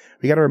moment.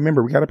 We got to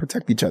remember, we got to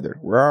protect each other.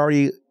 We're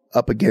already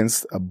up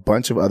against a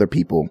bunch of other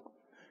people.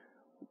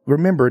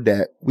 Remember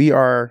that we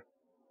are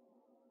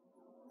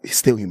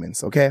still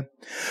humans, okay?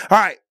 All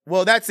right.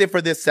 Well, that's it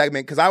for this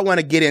segment because I want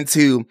to get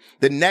into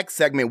the next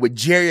segment with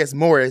Jarius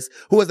Morris,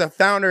 who is the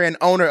founder and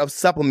owner of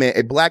Supplement,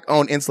 a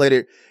black-owned,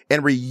 insulated,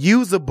 and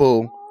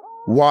reusable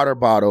water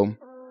bottle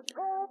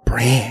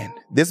brand.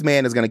 This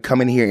man is going to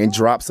come in here and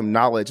drop some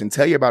knowledge and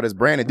tell you about his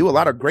brand and do a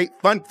lot of great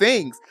fun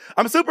things.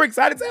 I'm super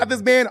excited to have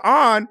this man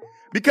on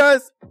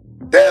because,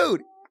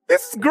 dude,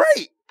 this is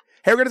great.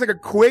 Hey, we're going to take a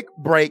quick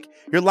break.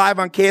 You're live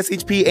on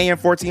KSHP AM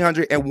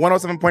 1400 and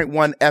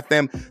 107.1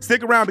 FM.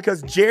 Stick around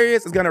because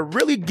Jarius is going to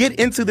really get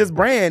into this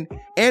brand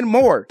and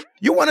more.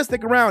 You want to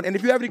stick around. And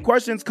if you have any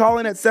questions, call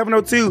in at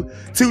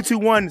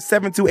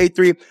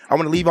 702-221-7283. I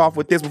want to leave off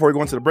with this before we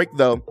go into the break,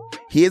 though.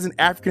 He is an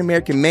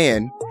African-American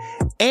man,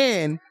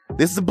 and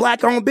this is a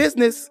black-owned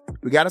business.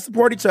 We got to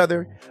support each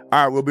other.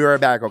 All right, we'll be right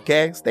back,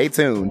 okay? Stay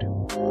tuned.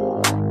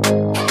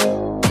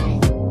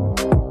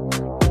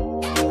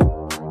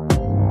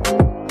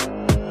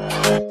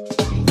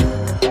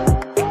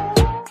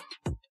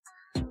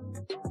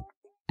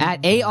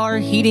 At AR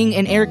Heating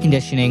and Air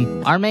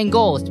Conditioning, our main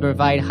goal is to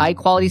provide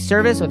high-quality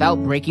service without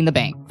breaking the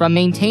bank. From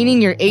maintaining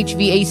your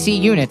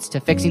HVAC units to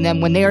fixing them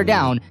when they are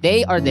down,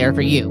 they are there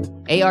for you.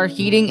 AR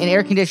Heating and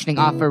Air Conditioning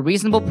offer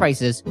reasonable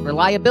prices,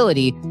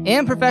 reliability,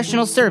 and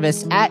professional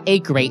service at a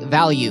great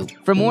value.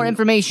 For more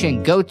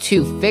information, go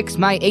to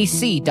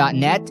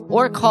fixmyac.net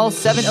or call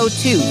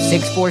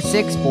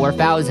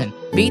 702-646-4000.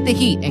 Beat the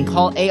heat and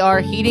call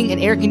AR Heating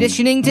and Air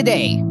Conditioning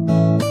today.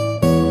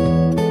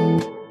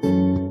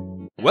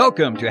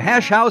 Welcome to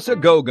Hash House A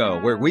Go-Go,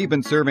 where we've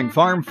been serving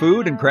farm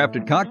food and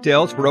crafted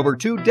cocktails for over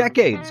 2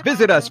 decades.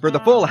 Visit us for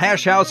the full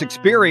Hash House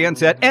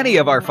experience at any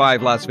of our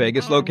 5 Las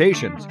Vegas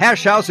locations.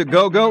 Hash House A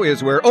Go-Go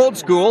is where old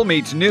school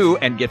meets new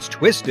and gets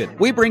twisted.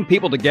 We bring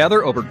people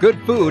together over good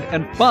food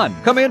and fun.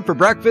 Come in for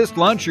breakfast,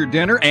 lunch, or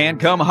dinner, and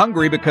come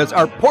hungry because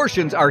our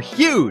portions are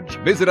huge.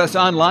 Visit us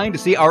online to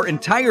see our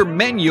entire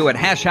menu at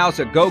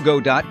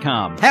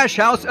hashhouseagogo.com. Hash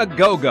House A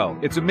Go-Go.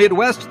 It's a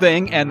Midwest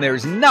thing, and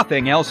there's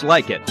nothing else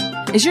like it.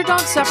 Is your dog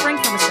suffering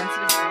from a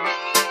sensitive stomach?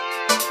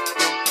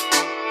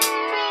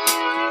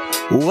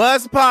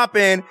 What's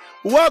poppin'?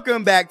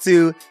 Welcome back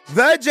to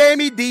the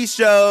Jaime Dee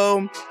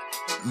Show.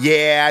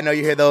 Yeah, I know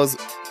you hear those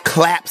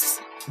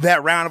claps,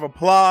 that round of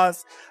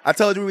applause. I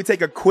told you we would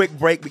take a quick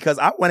break because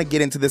I want to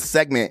get into this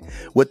segment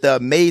with the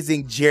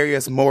amazing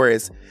Jarius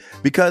Morris.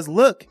 Because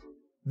look,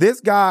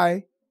 this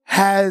guy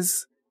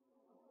has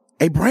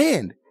a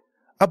brand,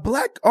 a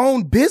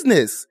black-owned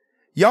business.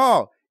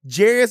 Y'all,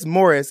 Jarius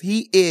Morris,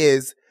 he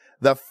is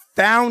the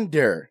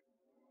founder.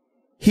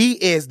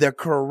 He is the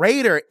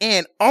creator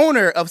and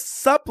owner of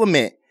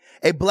Supplement,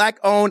 a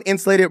black-owned,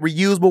 insulated,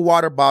 reusable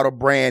water bottle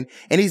brand.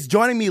 And he's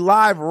joining me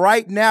live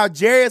right now.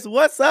 Jarius,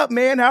 what's up,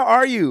 man? How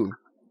are you?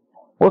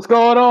 What's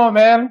going on,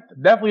 man?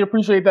 Definitely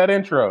appreciate that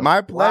intro. My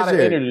pleasure. A lot of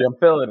energy. I'm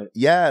feeling it.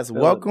 Yes,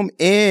 welcome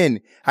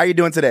in. How you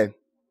doing today?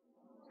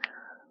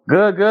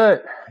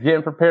 Good.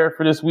 Getting prepared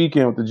for this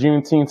weekend with the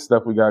Juneteenth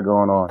stuff we got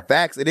going on.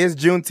 Facts. It is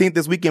Juneteenth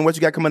this weekend. What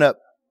you got coming up?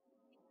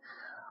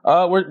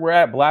 We're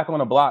at Black on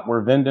the Block.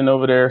 We're vending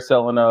over there,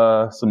 selling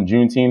some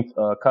Juneteenth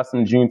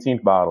custom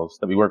Juneteenth bottles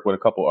that we work with a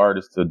couple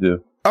artists to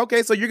do.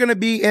 Okay, so you're gonna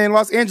be in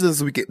Los Angeles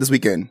this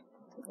weekend.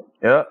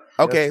 Yep.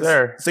 Okay, yes,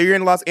 sir. So you're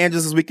in Los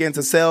Angeles this weekend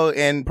to sell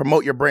and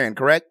promote your brand,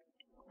 correct?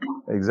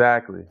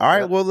 Exactly. All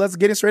right, well, let's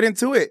get straight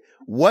into it.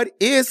 What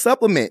is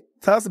Supplement?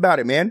 Tell us about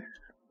it, man.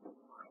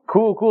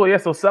 Cool. Yeah,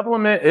 so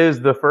Supplement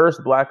is the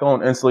first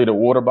Black-owned insulated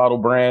water bottle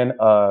brand.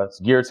 It's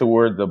geared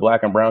toward the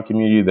Black and brown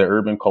community, the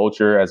urban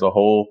culture as a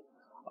whole.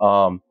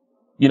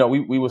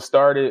 We were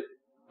started,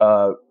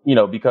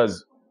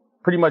 because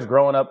pretty much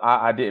growing up,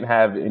 I didn't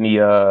have any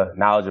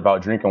knowledge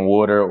about drinking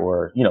water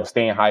or,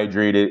 staying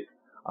hydrated.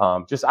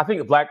 I think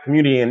the Black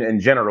community in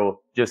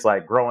general, just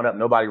like growing up,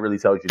 nobody really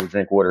tells you to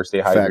drink water,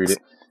 stay hydrated.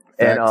 Facts.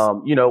 And,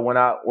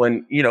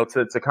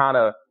 to kind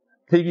of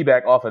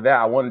piggyback off of that,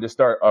 I wanted to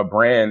start a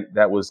brand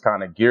that was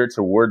kind of geared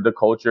toward the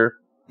culture,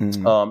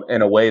 in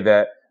a way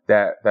that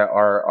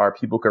our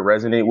people could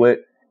resonate with.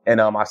 And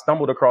I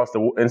stumbled across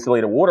the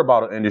insulated water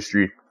bottle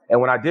industry.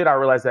 And when I did, I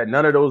realized that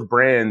none of those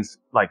brands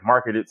like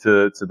marketed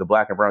to the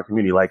Black and brown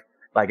community, like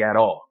at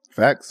all.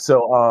 Facts.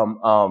 So,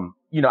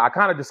 I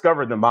kind of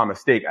discovered them by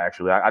mistake,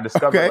 actually. I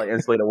discovered like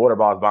insulated water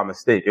bottles by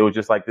mistake. It was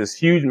just like this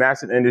huge,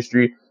 massive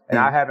industry. And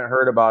I haven't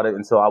heard about it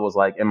until I was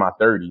like in my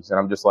 30s. And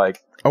I'm just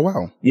like, oh,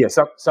 wow. Yeah,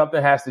 something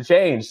has to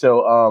change.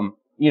 So,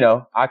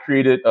 I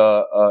created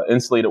a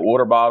insulated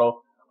water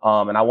bottle.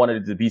 And I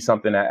wanted it to be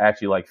something that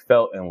actually like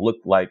felt and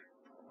looked like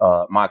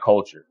my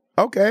culture.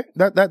 Okay,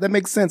 that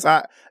makes sense.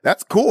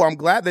 That's cool. I'm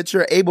glad that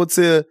you're able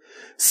to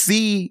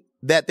see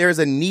that there's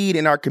a need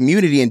in our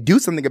community and do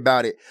something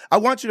about it. I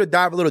want you to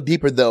dive a little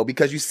deeper though,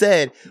 because you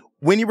said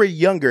when you were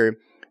younger,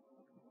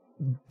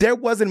 there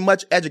wasn't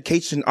much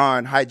education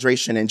on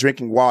hydration and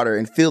drinking water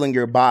and feeling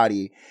your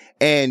body.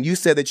 And you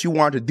said that you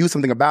wanted to do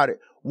something about it.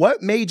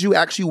 What made you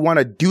actually want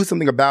to do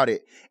something about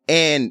it?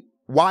 And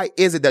why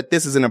is it that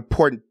this is an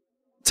important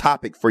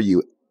topic for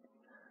you?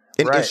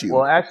 An issue?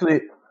 Well,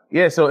 actually,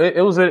 yeah, so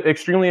it was an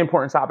extremely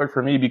important topic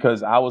for me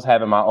because I was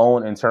having my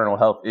own internal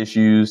health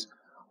issues.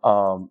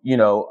 I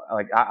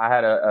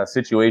had a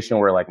situation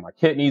where like my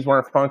kidneys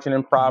weren't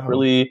functioning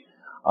properly.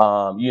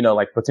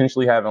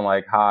 Potentially having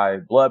like high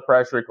blood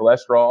pressure,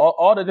 cholesterol,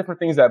 all the different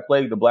things that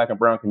plague the Black and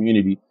brown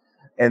community.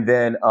 And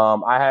then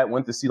I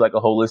went to see like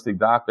a holistic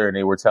doctor, and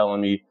they were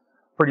telling me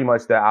pretty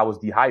much that I was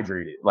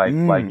dehydrated.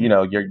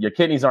 Your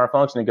kidneys aren't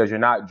functioning because you're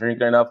not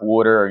drinking enough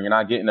water or you're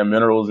not getting the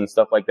minerals and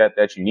stuff like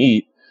that you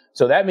need.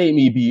 So that made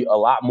me be a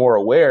lot more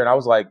aware. And I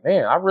was like,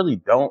 man, I really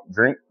don't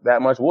drink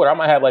that much water. I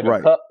might have like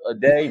a cup a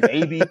day,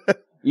 maybe,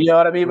 you know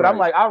what I mean? But I'm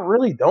like, I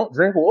really don't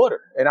drink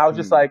water. And I was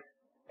just like,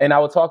 and I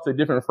would talk to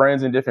different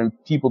friends and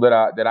different people that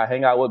I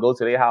hang out with, go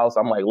to their house.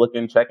 I'm like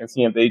checking,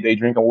 seeing if they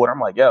drinking water. I'm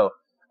like, yo,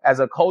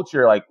 as a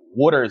culture, like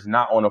water is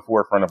not on the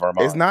forefront of our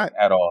minds. It's not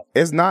at all.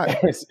 It's not.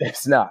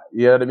 It's not.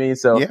 You know what I mean?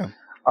 So yeah.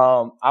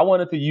 I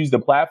wanted to use the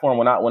platform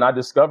when I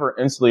discovered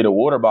insulated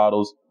water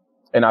bottles.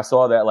 And I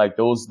saw that like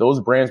those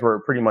brands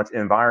were pretty much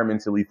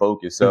environmentally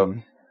focused. So,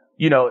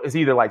 it's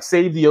either like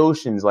save the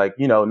oceans, like,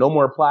 no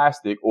more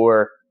plastic,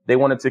 or they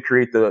wanted to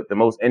create the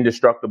most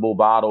indestructible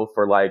bottle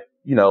for like,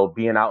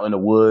 being out in the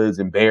woods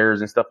and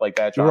bears and stuff like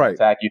that trying to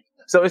attack you.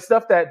 So it's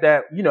stuff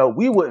that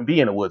we wouldn't be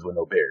in the woods with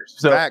no bears.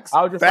 So Facts.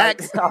 I was just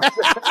Facts.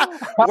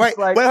 Wait,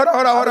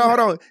 hold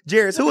on.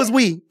 Jairus, who is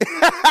we?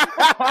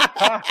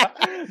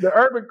 The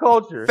urban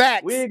culture.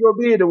 Facts. We ain't gonna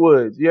be in the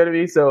woods. You know what I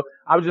mean? So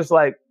I was just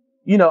like,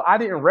 I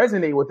didn't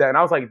resonate with that. And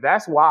I was like,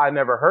 that's why I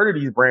never heard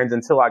of these brands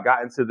until I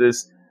got into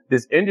this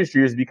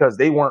industry, is because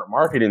they weren't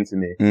marketing to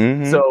me.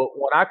 Mm-hmm. So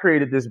when I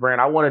created this brand,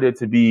 I wanted it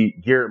to be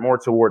geared more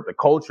toward the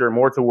culture,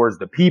 more towards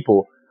the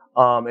people.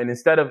 And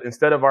instead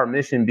of our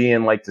mission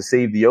being like to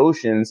save the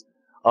oceans,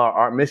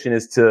 our mission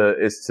is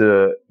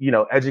to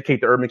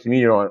educate the urban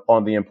community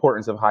on the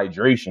importance of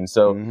hydration.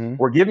 So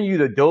we're giving you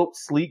the dope,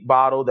 sleek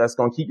bottle that's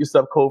going to keep your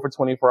stuff cold for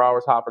 24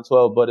 hours, hot for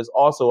 12, but it's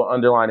also an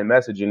underlying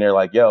message in there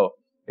like, yo,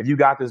 if you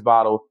got this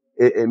bottle,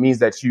 it means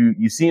that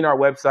you've seen our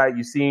website,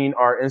 you've seen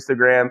our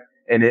Instagram,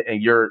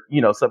 and you're,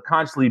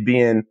 subconsciously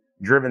being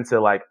driven to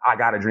like, I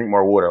got to drink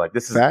more water. Like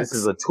this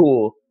is a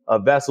tool, a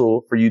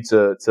vessel for you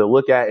to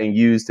look at and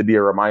use to be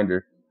a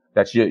reminder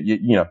that you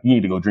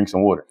need to go drink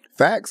some water.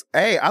 Facts.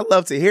 Hey, I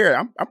love to hear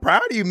it. I'm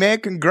proud of you,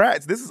 man.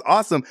 Congrats. This is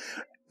awesome.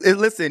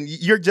 Listen,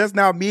 you're just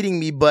now meeting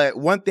me, but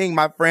one thing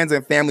my friends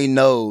and family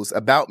knows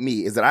about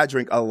me is that I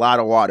drink a lot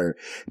of water.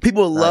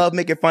 People love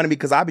making fun of me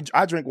because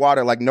I drink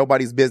water like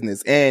nobody's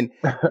business. And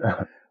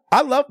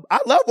I love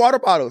water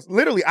bottles.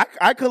 Literally,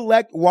 I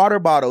collect water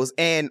bottles,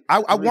 and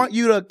I want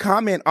you to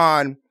comment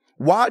on,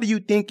 why do you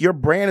think your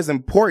brand is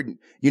important?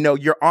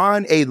 You're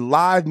on a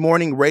live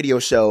morning radio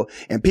show,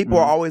 and people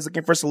are always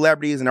looking for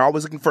celebrities and they're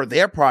always looking for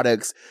their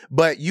products,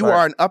 but you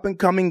are an up and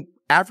coming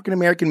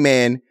African-American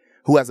man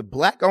who has a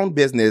Black-owned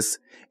business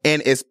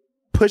and is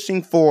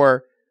pushing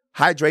for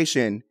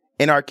hydration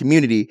in our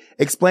community.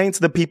 Explain to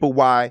the people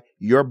why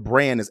your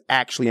brand is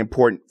actually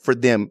important for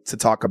them to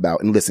talk about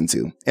and listen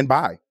to and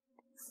buy.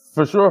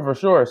 For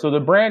sure. So the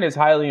brand is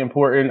highly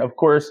important. Of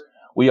course,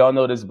 we all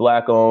know this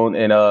Black owned,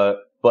 and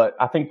but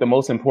I think the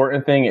most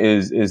important thing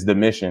is the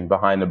mission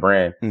behind the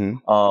brand.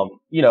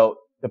 Mm-hmm.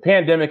 The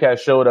pandemic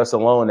has showed us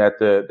alone that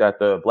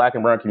the Black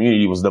and brown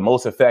community was the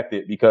most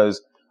affected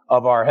because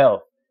of our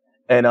health.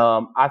 And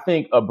I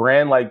think a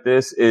brand like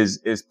this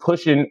is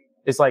pushing.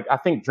 It's like, I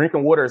think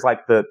drinking water is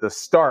like the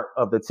start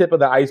of the tip of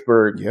the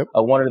iceberg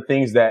of one of the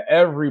things that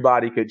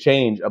everybody could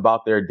change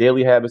about their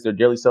daily habits, their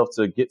daily self,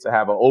 to get to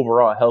have an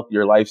overall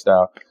healthier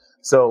lifestyle.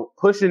 So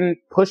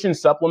pushing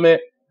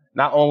supplement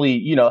not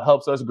only,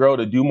 helps us grow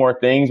to do more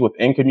things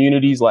within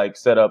communities, like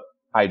set up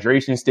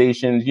hydration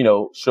stations,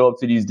 show up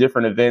to these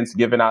different events,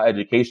 giving out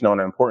education on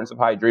the importance of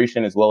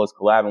hydration, as well as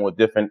collabing with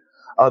different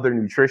other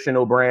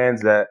nutritional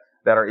brands that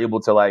are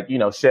able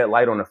to shed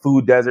light on the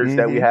food deserts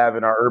that we have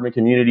in our urban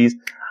communities.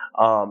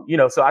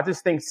 So I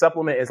just think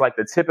supplement is like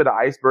the tip of the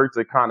iceberg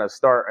to kind of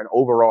start an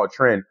overall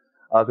trend.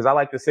 Cause I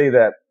like to say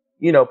that,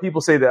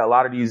 people say that a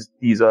lot of these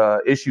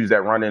issues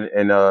that run in,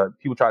 and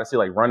people try to say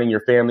like running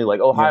your family,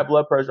 like, high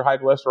blood pressure, high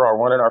cholesterol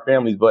running our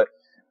families. But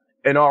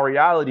in all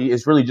reality,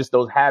 it's really just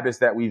those habits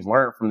that we've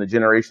learned from the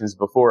generations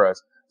before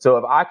us. So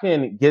if I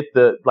can get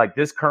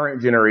this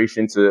current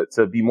generation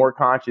to be more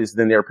conscious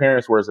than their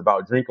parents were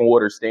about drinking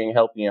water, staying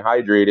healthy and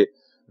hydrated,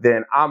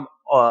 then I'm,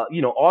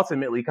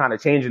 ultimately kind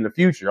of changing the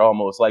future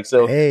almost.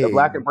 The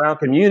Black and brown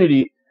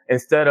community,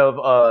 instead of,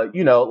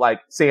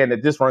 saying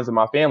that this runs in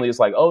my family, it's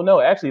like, oh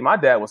no, actually my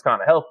dad was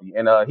kind of healthy.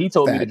 And, he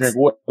told me to drink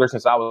water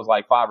since I was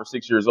like 5 or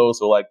 6 years old.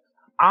 So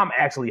I'm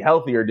actually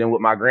healthier than what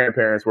my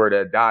grandparents were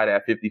that died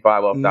at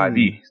 55 of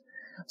diabetes.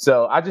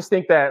 So I just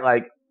think that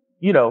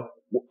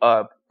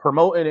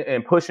promoting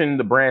and pushing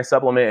the brand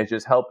supplement and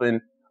just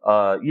helping,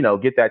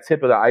 get that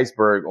tip of the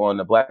iceberg on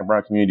the Black and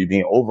brown community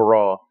being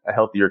overall a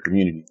healthier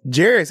community.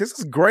 Jairus, this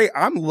is great.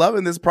 I'm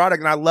loving this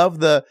product, and I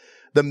love the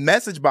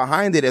message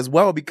behind it as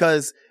well,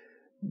 because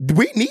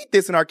we need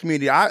this in our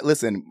community.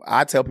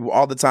 I tell people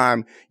all the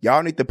time,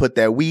 y'all need to put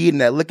that weed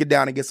and that liquor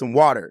down and get some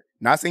water.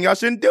 Not saying y'all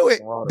shouldn't do it.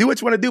 Do what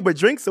you want to do, but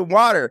drink some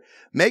water.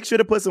 Make sure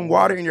to put some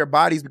water in your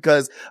bodies,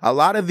 because a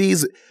lot of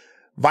these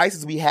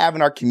vices we have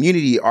in our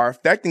community are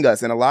affecting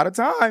us. And a lot of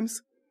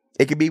times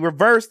it can be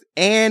reversed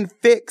and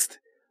fixed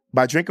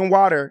by drinking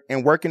water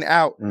and working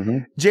out.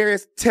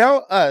 Jairus,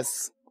 tell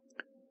us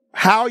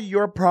how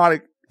your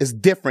product is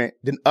different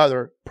than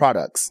other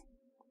products.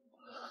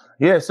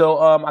 Yeah, so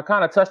I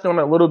kind of touched on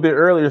it a little bit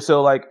earlier.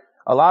 So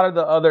a lot of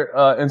the other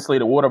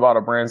insulated water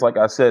bottle brands, like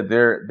I said,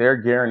 they're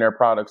gearing their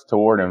products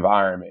toward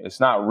environment. It's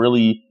not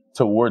really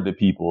toward the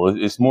people.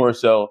 It's more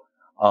so,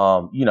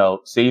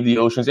 save the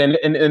oceans.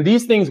 And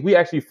these things, we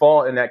actually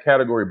fall in that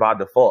category by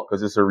default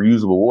because it's a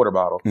reusable water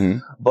bottle.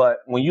 But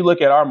when you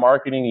look at our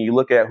marketing and you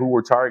look at who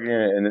we're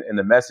targeting and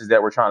the message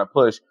that we're trying to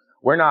push,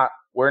 we're not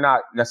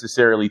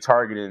necessarily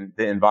targeting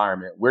the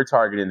environment. We're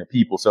targeting the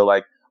people. So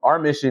our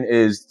mission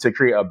is to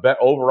create a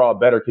overall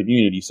better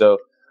community. So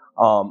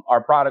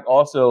our product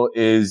also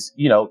is,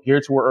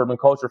 geared toward urban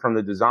culture from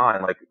the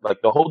design.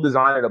 Like the whole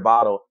design of the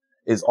bottle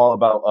is all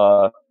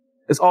about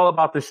it's all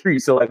about the street.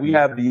 So we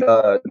have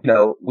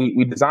the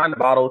we designed the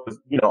bottle because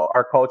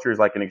our culture is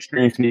like an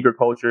extreme sneaker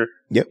culture.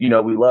 Yep. We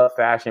love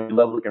fashion, we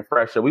love looking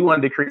fresh. So we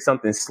wanted to create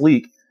something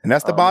sleek. And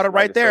that's the bottle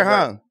right there,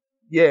 huh?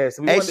 Yeah.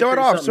 So show it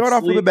off a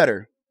little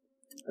better.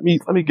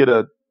 Let me get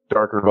a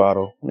darker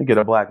bottle. Let me get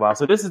a black bottle.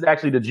 So this is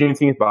actually the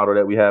Juneteenth bottle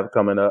that we have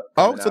coming up.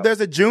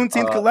 There's a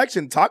Juneteenth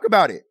collection. Talk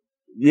about it.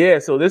 Yeah,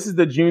 so this is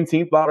the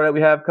Juneteenth bottle that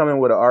we have coming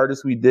with an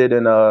artist we did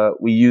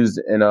we used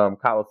in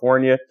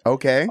California.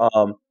 Okay.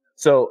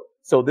 So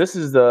this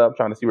is I'm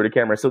trying to see where the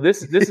camera is. So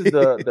this is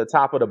the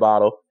top of the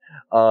bottle.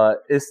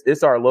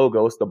 It's our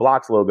logo. It's the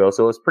Blocks logo.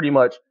 So it's pretty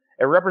much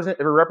it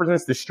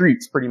represents the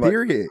streets pretty much.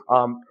 Period.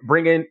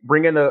 Bringing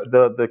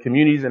the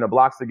communities and the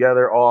blocks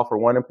together, all for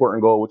one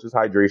important goal, which is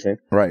hydration.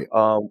 Right.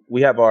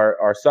 We have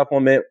our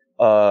supplement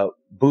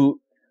boot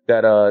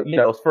that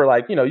it's for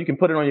you can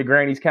put it on your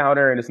granny's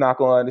counter and it's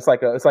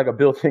like a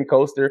built-in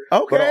coaster.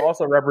 Okay. But it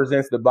also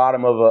represents the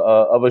bottom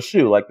of a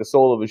shoe, like the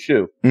sole of a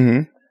shoe.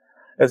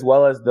 As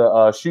well as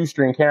the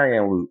shoestring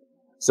carrying loop.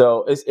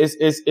 So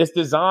it's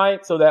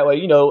designed so that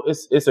way,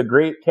 it's a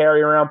great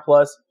carry around.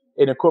 Plus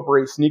it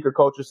incorporates sneaker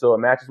culture. So it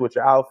matches with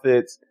your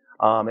outfits.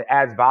 It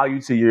adds value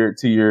to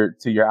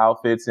your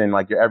outfits and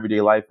your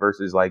everyday life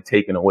versus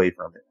taking away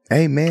from it.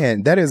 Hey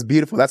man, that is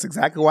beautiful. That's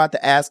exactly why I have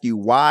to ask you,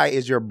 why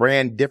is your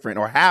brand different,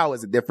 or how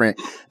is it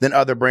different than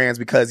other brands?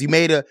 Because you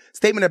made a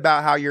statement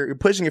about how you're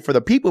pushing it for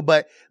the people,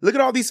 but look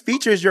at all these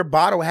features your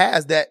bottle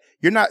has that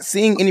you're not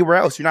seeing anywhere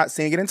else. You're not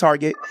seeing it in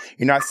Target.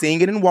 You're not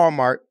seeing it in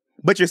Walmart,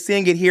 but you're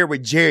seeing it here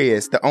with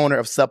Jairus, the owner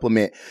of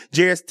Supplement.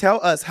 Jairus,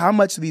 tell us how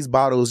much these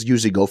bottles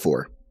usually go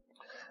for.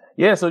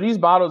 Yeah, so these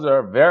bottles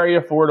are very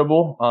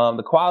affordable.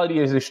 The quality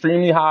is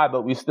extremely high,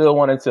 but we still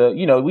wanted to,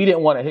 we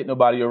didn't want to hit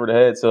nobody over the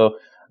head. So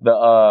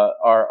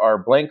our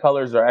blank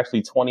colors are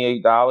actually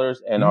 $28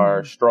 and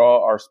our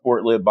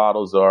sport lid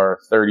bottles are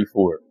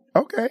 $34.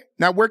 Okay.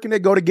 Now, where can they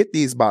go to get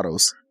these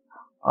bottles?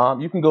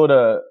 You can go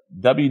to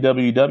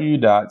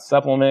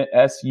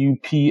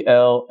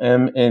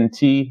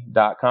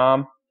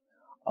www.supplement.com.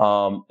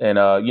 All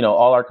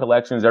our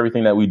collections,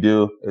 everything that we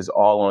do is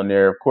all on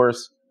there. Of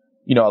course,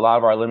 a lot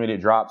of our limited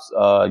drops,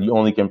 you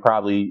only can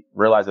probably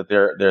realize that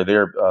they're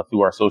there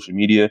through our social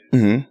media.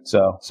 Mm-hmm.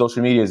 So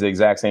social media is the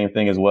exact same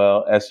thing as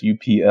well.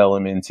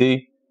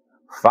 SUPLMNT.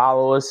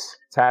 Follow us,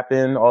 tap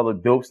in all the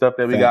dope stuff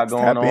that we got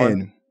going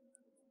on.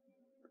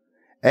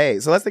 Hey,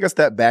 so let's take a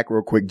step back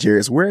real quick,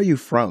 Jarius. Where are you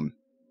from?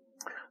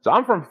 So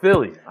I'm from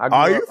Philly.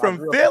 You from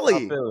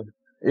Philly?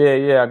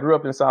 Yeah. I grew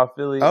up in South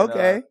Philly.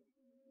 Okay.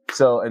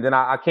 And then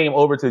I came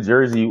over to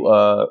Jersey,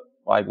 while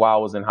I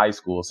was in high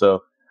school.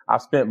 So I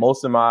spent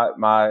most of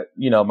my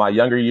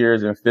younger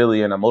years in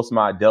Philly and most of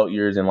my adult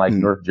years in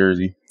North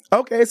Jersey.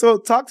 Okay. So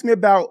talk to me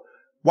about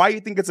why you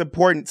think it's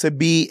important to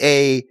be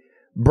a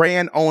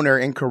brand owner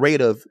and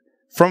creative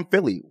from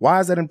Philly.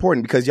 Why is that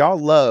important? Because y'all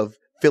love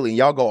Philly and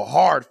y'all go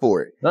hard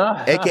for it,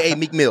 aka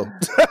Meek Mill.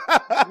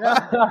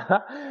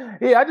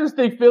 Yeah, I just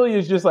think Philly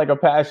is just like a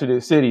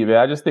passionate city, man.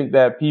 I just think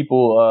that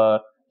people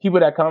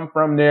that come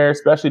from there,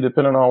 especially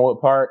depending on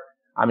what part,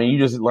 I mean, you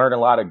just learn a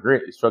lot of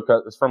grit. It's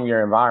from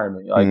your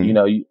environment.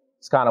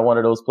 It's kind of one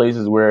of those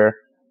places where,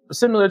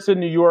 similar to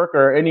New York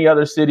or any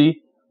other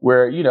city,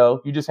 where,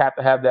 you just have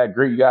to have that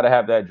grit. You got to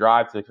have that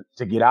drive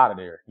to get out of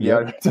there,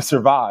 to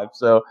survive.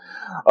 So,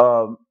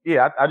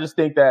 I just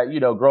think that,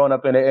 growing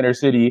up in the inner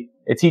city,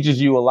 it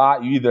teaches you a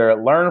lot. You either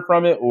learn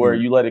from it or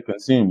you let it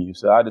consume you.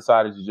 So I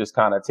decided to just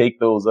kind of take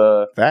those,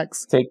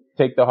 facts,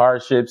 take the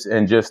hardships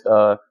and just,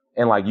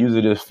 use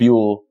it as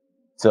fuel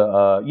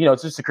to,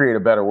 just to create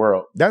a better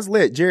world. That's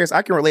lit. Jarius,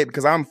 I can relate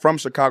because I'm from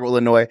Chicago,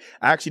 Illinois.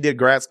 I actually did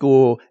grad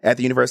school at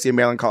the University of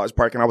Maryland, College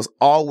Park, and I was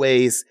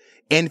always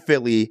in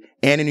Philly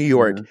and in New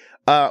York.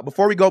 Mm-hmm.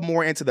 Before we go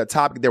more into the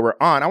topic that we're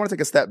on, I want to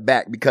take a step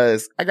back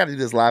because I got to do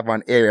this live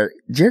on air.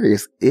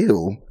 Jarius,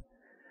 ew.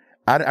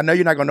 I know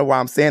you're not going to know why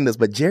I'm saying this,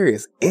 but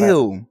Jarius,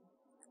 ew.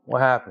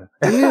 What happened?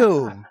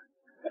 Ew.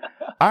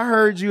 I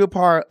heard you a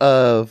part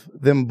of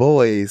them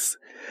boys,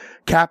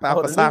 Kappa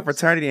Alpha Psi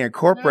Fraternity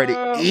Incorporated.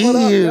 Ew.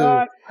 Ew.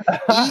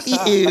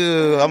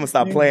 I'm going to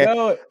stop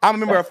playing. I'm a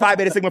member of Phi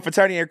Beta Sigma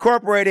Fraternity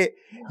Incorporated.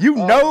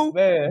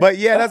 Man. But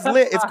yeah, that's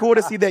lit. It's cool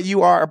to see that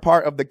you are a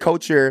part of the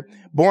culture,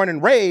 born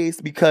and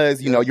raised,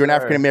 because, you're an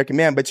African-American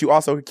man, but you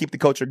also keep the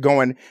culture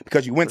going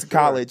because you went to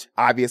college,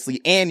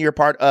 obviously, and you're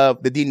part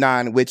of the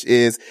D9, which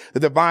is the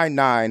Divine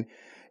Nine.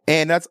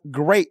 And that's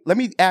great. Let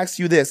me ask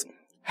you this.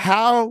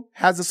 How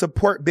has the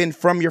support been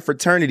from your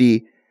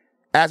fraternity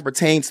as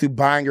pertains to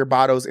buying your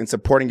bottles and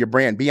supporting your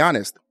brand? Be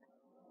honest.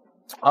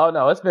 Oh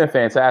no, it's been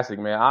fantastic,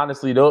 man.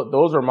 Honestly,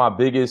 those are my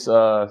biggest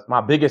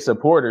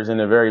supporters in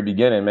the very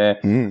beginning,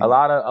 man. A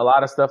lot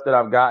of stuff that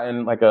I've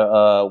gotten, like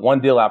one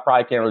deal I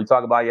probably can't really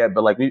talk about yet,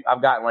 but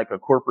I've gotten like a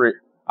corporate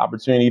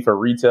opportunity for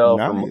retail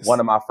from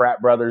one of my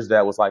frat brothers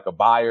that was like a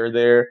buyer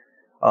there.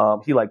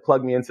 He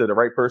plugged me into the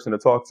right person to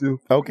talk to.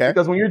 Okay.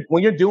 Because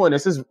when you're doing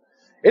this,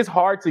 it's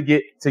hard to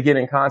get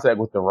in contact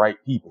with the right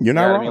people. You're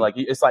not wrong. What I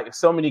mean? It's like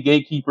so many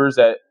gatekeepers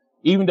that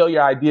even though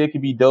your idea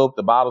could be dope,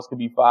 the bottles could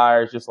be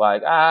fire. It's just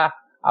like,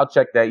 I'll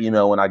check that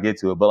email when I get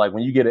to it. But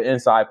when you get an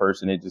inside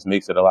person, it just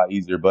makes it a lot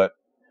easier. But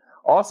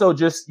also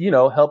just,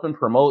 helping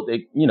promote.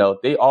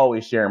 They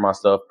always sharing my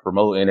stuff,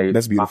 promoting.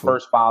 That's beautiful. My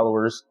first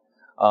followers.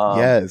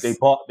 Yes. They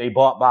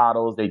bought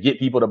bottles. They get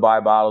people to buy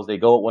bottles.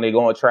 When they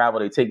go on travel,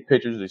 they take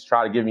pictures. They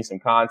try to give me some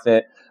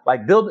content.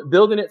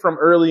 Building it from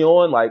early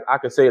on. I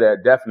could say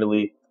that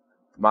definitely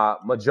my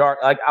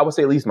majority, I would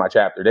say at least my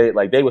chapter,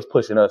 they was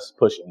pushing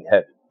me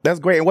heavy. That's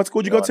great. And what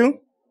school did you go to?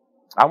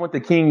 I went to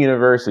King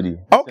University.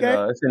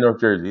 Okay. It's in North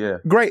Jersey. Yeah.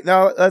 Great.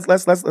 Now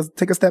let's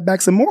take a step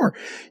back some more.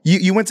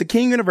 You went to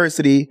King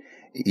University.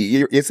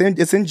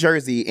 It's in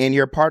Jersey, and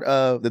you're part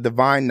of the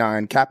Divine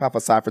Nine, Kappa Alpha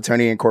Psi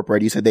Fraternity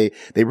Incorporated. You said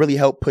they really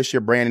help push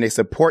your brand and they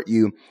support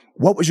you.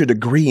 What was your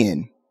degree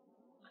in?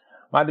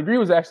 My degree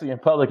was actually in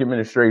public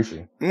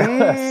administration.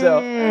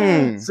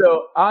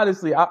 So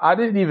honestly, I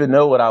didn't even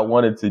know what I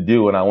wanted to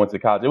do when I went to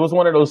college. It was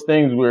one of those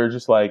things where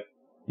just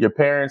your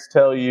parents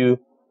tell you,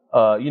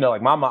 my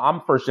mom,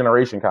 I'm first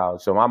generation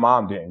college, so my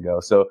mom didn't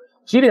go. So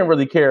she didn't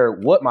really care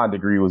what my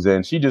degree was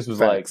in. She just was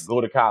go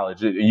to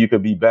college and you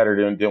could be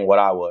better than what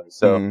I was.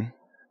 So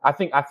I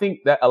think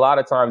that a lot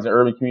of times in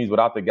urban communities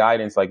without the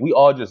guidance, we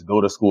all just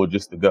go to school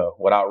just to go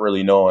without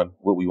really knowing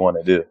what we want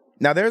to do.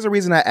 Now, there's a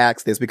reason I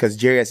asked this because,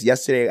 Jarius,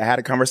 yesterday I had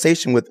a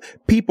conversation with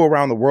people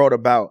around the world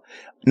about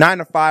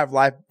 9-to-5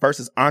 life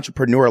versus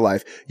entrepreneur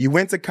life. You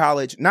went to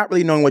college, not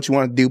really knowing what you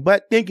want to do,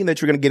 but thinking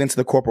that you're going to get into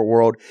the corporate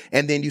world.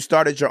 And then you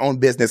started your own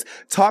business.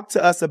 Talk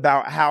to us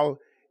about how,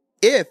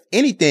 if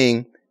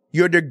anything,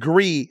 your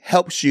degree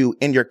helps you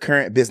in your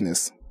current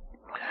business.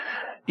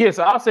 Yeah,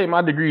 so I'll say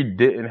my degree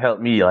didn't help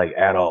me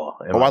at all.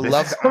 I love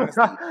the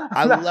honesty.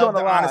 I love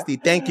the honesty.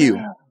 Thank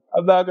you.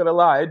 I'm not gonna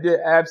lie, it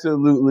did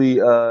absolutely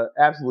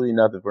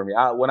nothing for me.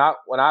 When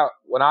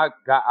I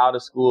got out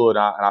of school and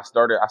I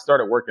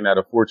started working at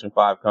a Fortune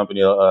 5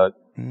 company called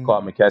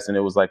McKesson. It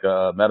was like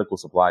a medical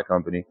supply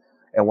company.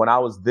 And when I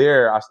was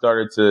there, I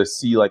started to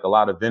see a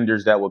lot of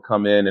vendors that would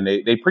come in and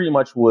they pretty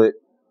much would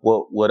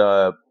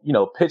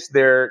pitch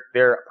their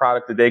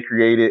product that they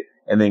created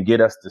and then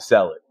get us to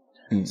sell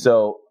it.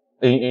 So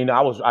and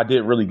I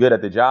did really good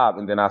at the job.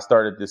 And then I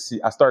started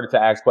to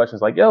ask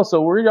questions like, yo,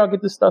 so where y'all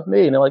get this stuff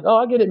made? And they're like, oh,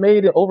 I get it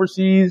made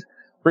overseas,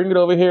 bring it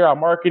over here. I'll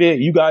market it.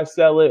 You guys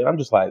sell it. And I'm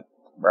just like,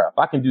 bro, if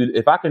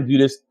I can do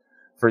this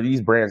for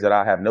these brands that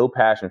I have no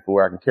passion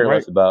for, I can care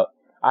less about,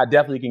 I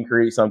definitely can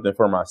create something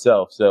for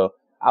myself. So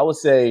I would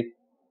say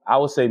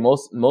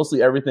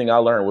mostly everything I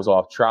learned was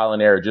off trial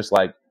and error, just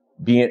like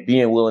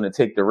being willing to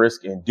take the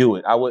risk and do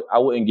it. I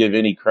wouldn't give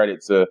any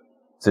credit to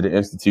the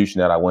institution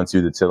that I went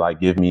to like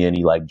give me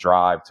any like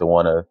drive to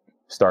want to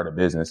start a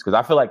business. Cause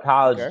I feel like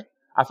college,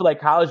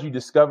 you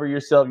discover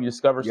yourself, you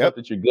discover stuff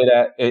that you're good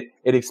at. It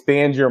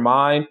expands your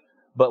mind.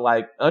 But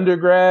like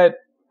undergrad,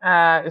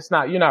 it's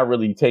not, you're not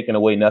really taking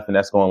away nothing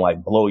that's going to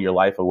like blow your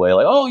life away.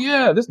 Like, oh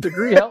yeah, this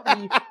degree helped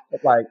me.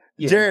 Like,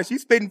 yeah. Jared, you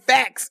spitting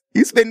facts.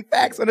 You spitting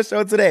facts on the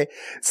show today.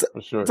 So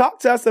for sure. Talk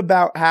to us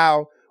about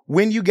how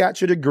when you got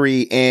your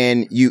degree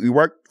and you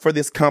worked for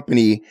this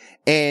company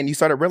and you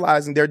started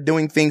realizing they're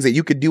doing things that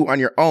you could do on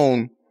your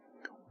own.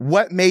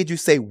 What made you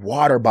say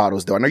water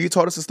bottles though? I know you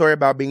told us a story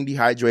about being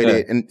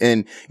dehydrated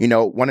and you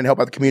know, wanting to help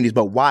other communities,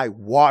 but why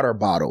water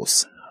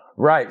bottles?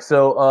 Right.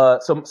 So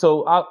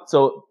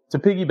to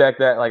piggyback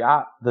that, like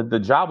the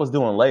job was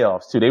doing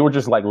layoffs too. They were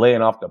just like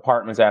laying off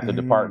departments after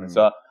department.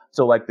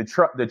 So like the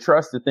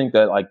trust to think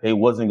that like they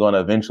wasn't going to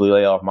eventually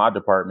lay off my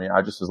department.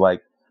 I just was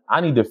like, I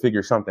need to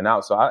figure something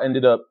out. So I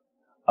ended up,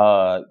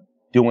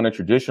 doing a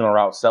traditional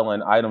route,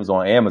 selling items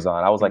on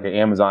Amazon. I was like an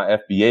Amazon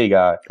FBA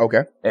guy.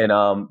 Okay.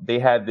 And, they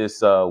had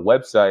this,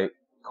 website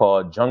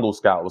called Jungle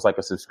Scout. It was like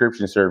a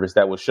subscription service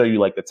that would show you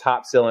like the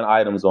top selling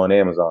items on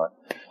Amazon.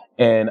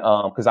 And,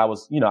 cause I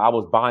was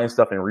buying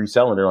stuff and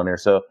reselling it on there.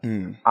 So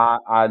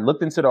I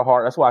looked into the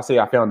that's why I say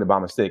I found it by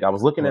mistake. I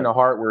was looking in the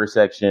hardware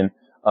section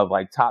of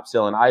like top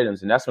selling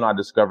items. And that's when I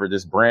discovered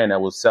this brand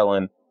that was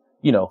selling,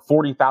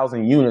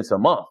 40,000 units a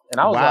month.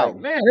 And I was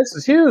like, man, this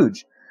is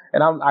huge.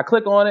 And I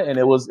click on it and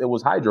it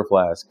was Hydro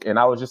Flask. And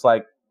I was just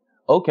like,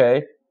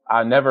 okay,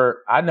 I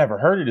never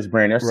heard of this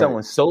brand. They're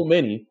selling so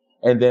many.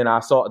 And then I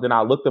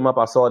looked them up.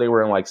 I saw they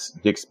were in like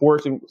Dick's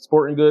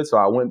Sporting Goods. So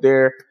I went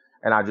there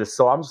and I'm just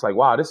like,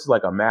 wow, this is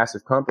like a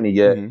massive company,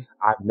 yet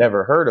I've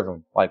never heard of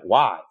them. Like,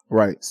 why?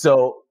 Right.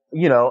 So,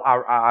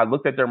 I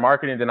looked at their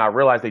marketing and then I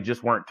realized they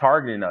just weren't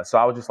targeting us. So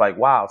I was just like,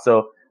 wow.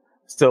 So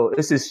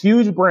it's this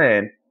huge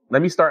brand.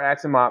 Let me start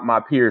asking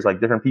my peers, like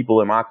different people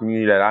in my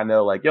community that I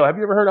know, like, yo, have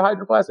you ever heard of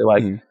Hydro Flask? They're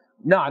like,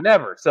 no,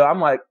 never. So I'm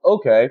like,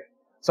 okay.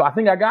 So I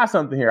think I got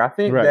something here. I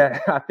think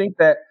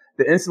that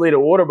the insulated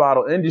water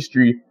bottle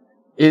industry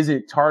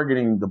isn't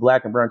targeting the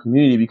Black and brown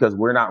community because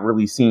we're not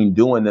really seen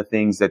doing the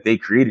things that they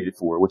created it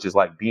for, which is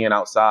like being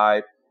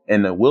outside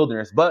in the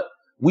wilderness. But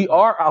we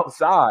are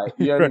outside.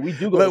 You know what I mean? We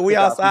do go. Look, we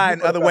outside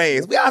in other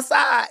ways. We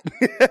outside.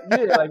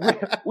 Yeah,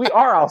 like we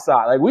are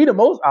outside. Like we the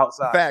most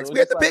outside. Facts. So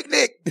we at the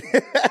picnic.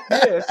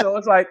 Yeah. So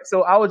it's like,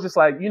 so I was just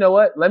like, you know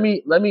what? Let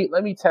me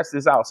test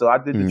this out. So I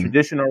did the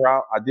traditional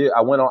route.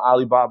 I went on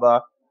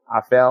Alibaba.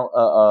 I found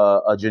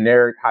a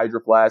generic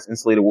Hydro Flask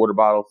insulated water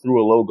bottle,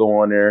 threw a logo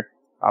on there.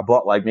 I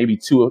bought like maybe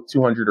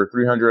 200 or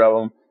 300 of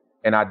them.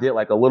 And I did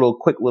like a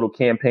quick little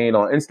campaign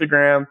on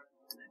Instagram.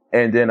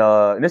 And then,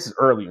 and this is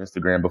early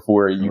Instagram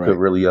before you could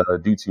really,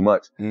 do too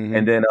much.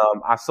 And then,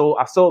 I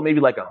sold maybe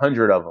like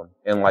 100 of them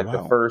in like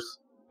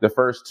the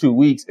first 2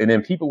 weeks. And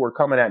then people were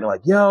coming at me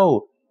like,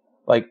 yo,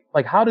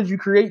 like, how did you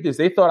create this?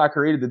 They thought I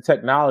created the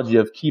technology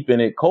of keeping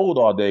it cold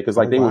all day. Cause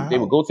like they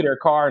would go to their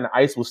car and the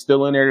ice was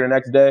still in there the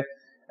next day.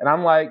 And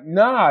I'm like,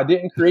 nah, I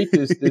didn't create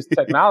this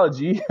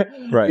technology.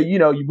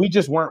 We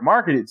just weren't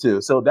marketed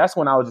to. So that's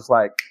when I was just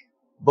like,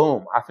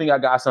 boom, I think I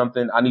got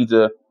something. I need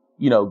to,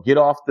 get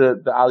off the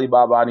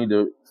Alibaba. I need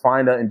to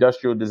find an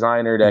industrial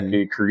designer that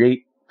could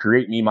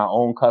create me my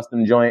own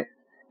custom joint.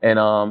 And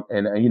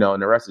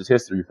the rest is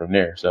history from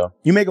there. So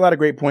you make a lot of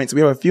great points. We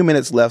have a few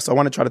minutes left. So I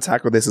want to try to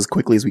tackle this as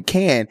quickly as we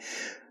can.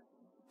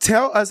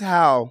 Tell us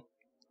how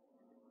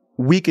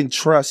we can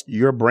trust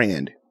your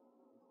brand.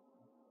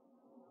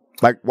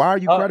 Like, why are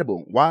you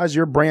credible? Why is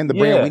your brand the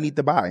brand we need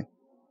to buy?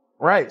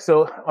 Right.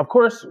 So, of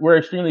course, we're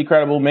extremely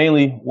credible.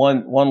 Mainly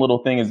one little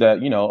thing is that,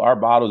 our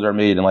bottles are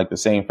made in like the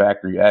same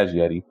factory as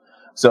Yeti.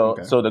 So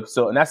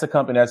and that's a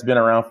company that's been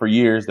around for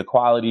years. The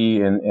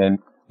quality and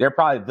they're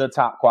probably the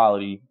top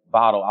quality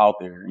bottle out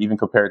there, even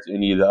compared to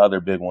any of the other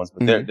big ones.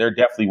 But they're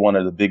definitely one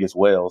of the biggest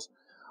whales.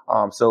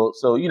 So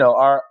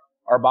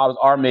our bottles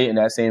are made in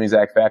that same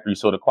exact factory.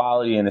 So the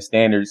quality and the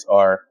standards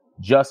are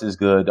just as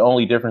good. The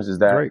only difference is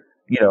that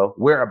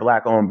we're a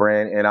Black owned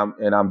brand,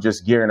 and I'm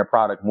just gearing the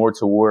product more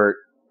toward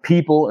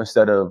people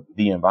instead of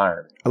the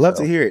environment. I love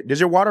to hear it.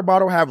 Does your water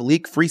bottle have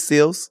leak-free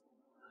seals?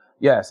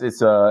 Yes,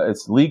 it's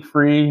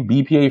leak-free,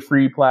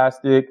 BPA-free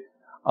plastic,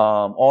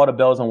 all the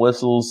bells and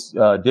whistles,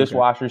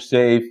 dishwasher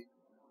safe,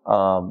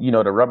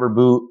 the rubber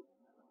boot.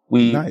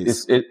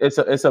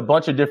 It's a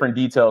bunch of different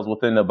details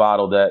within the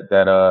bottle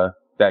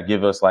that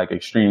give us like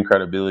extreme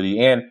credibility.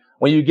 And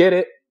when you get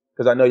it,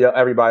 because I know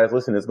everybody that's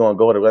listening is going to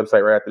go to the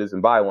website right after this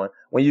and buy one.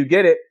 When you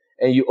get it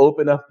and you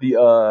open up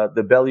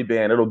the belly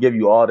band, it'll give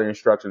you all the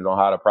instructions on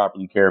how to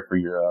properly care for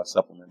your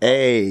supplement.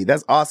 Hey,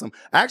 that's awesome.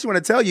 I actually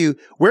want to tell you,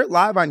 we're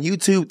live on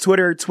YouTube,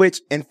 Twitter,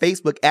 Twitch, and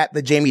Facebook at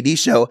The Jaime Dee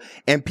Show.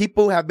 And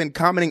people have been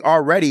commenting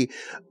already.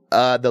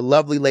 The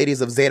lovely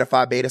ladies of Zeta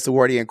Phi Beta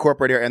Sorority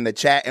Incorporated are in the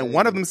chat. And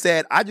one of them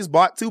said, I just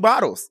bought 2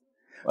 bottles.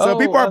 So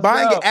people are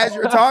buying it as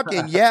you're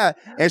talking. Yeah.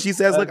 And she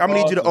says, look, I'm going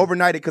to need you to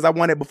overnight it because I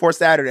want it before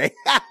Saturday.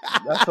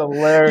 That's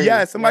hilarious.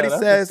 Yeah. Somebody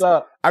says,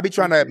 I be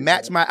trying to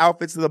match my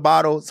outfits to the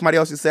bottle. Somebody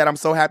else just said, I'm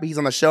so happy he's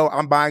on the show.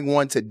 I'm buying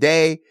one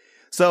today.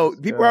 So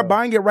people are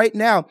buying it right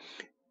now.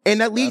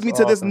 And that leads me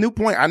to this new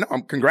point. I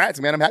know. Congrats,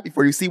 man. I'm happy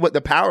for you. See what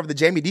the power of the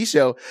Jaime Dee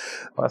Show.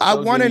 I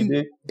want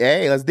to,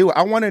 hey, let's do it.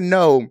 I want to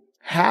know,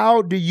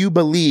 how do you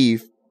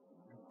believe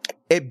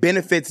it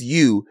benefits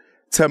you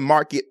to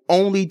market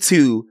only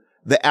to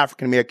the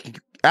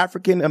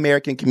African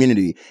American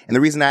community? And the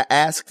reason I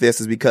ask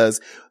this is because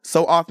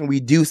so often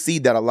we do see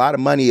that a lot of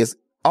money is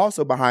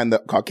also behind the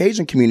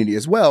Caucasian community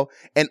as well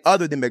and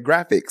other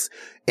demographics.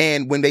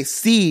 And when they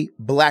see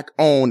Black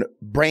owned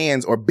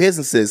brands or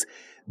businesses,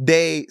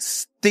 they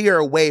steer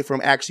away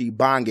from actually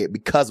buying it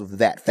because of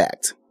that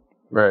fact.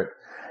 Right.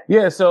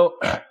 Yeah. So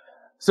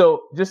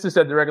just to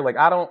set the record, like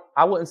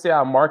I wouldn't say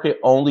I market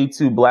only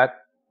to Black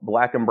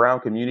and brown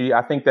community.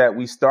 I think that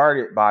we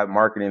started by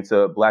marketing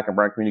to Black and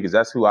brown community because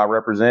that's who I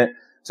represent.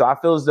 So I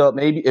feel as though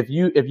maybe if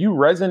you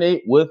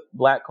resonate with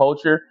Black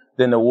culture,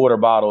 then the water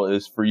bottle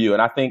is for you.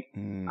 And I think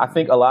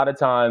a lot of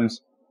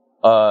times,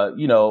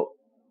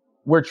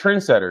 we're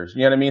trendsetters.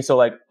 You know what I mean? So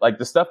like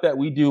the stuff that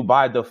we do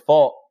by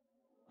default,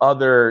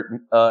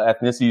 other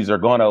ethnicities are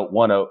going to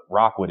want to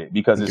rock with it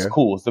because it's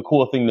cool. It's the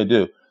cool thing to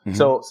do.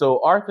 Mm-hmm.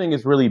 So our thing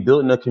is really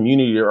building a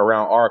community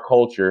around our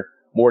culture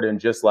more than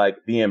just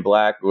like being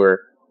Black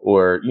or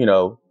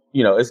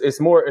it's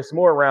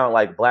more around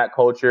like Black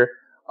culture.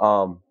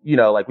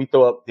 Like we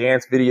throw up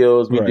dance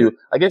videos, we do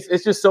like,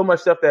 it's just so much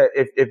stuff that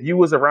if you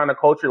was around a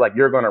culture, like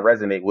you're going to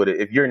resonate with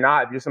it. If you're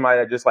somebody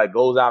that just like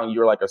goes out and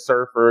you're like a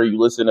surfer, you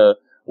listen to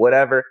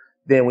whatever,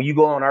 then when you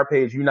go on our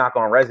page, you're not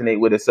going to resonate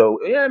with it. So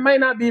yeah, it might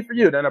not be for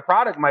you. Then the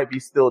product might be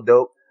still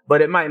dope,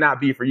 but it might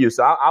not be for you.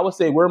 So I would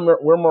say we're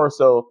more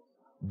so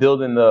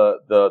building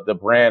the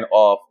brand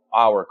off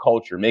our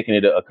culture, making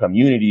it a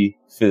community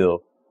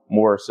feel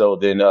more so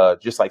than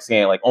just like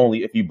saying like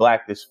only if you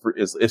Black this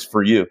is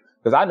for you.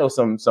 Because I know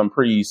some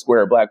pretty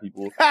square Black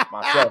people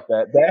myself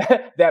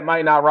that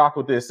might not rock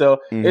with this. So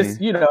it's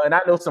and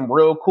I know some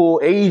real cool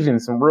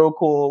Asians, some real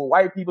cool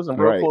white people, some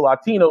real cool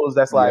Latinos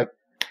that's like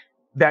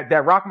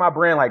that rock my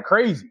brand like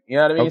crazy. You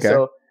know what I mean? Okay.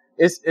 So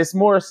it's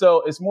more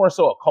so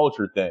a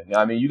culture thing. You know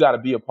what I mean, you got to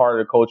be a part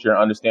of the culture and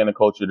understand the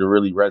culture to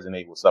really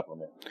resonate with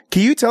supplement.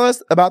 Can you tell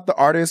us about the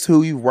artists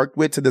who you've worked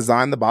with to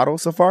design the bottle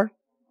so far?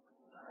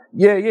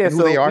 Yeah.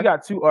 So we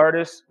got 2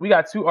 artists. We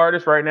got 2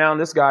 artists right now. And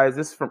this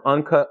is from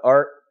Uncut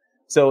Art.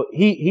 So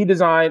he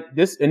designed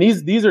this, and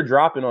these are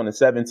dropping on the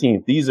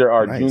 17th. These are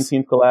our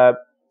Juneteenth collab.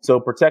 So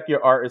protect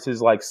your art is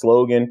his like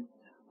slogan.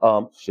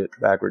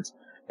 Backwards.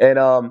 And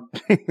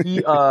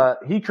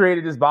he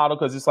created this bottle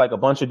because it's like a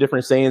bunch of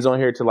different sayings on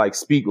here to like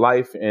speak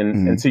life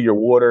into your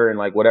water and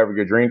like whatever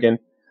you're drinking.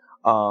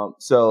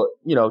 So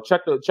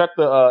check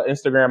the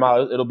Instagram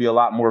out. It'll be a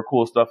lot more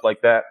cool stuff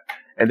like that.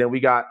 And then we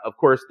got, of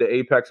course, the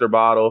Apexer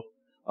bottle.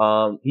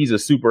 He's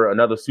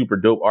another super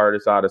dope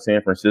artist out of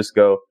San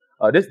Francisco.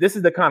 This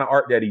is the kind of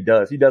art that he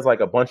does. He does like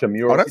a bunch of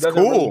murals. Oh, that's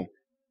cool.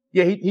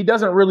 He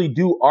doesn't really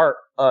do art.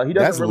 He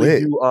doesn't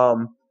really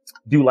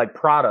do like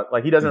product.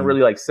 Like he doesn't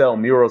really like sell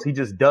murals. He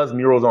just does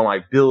murals on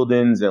like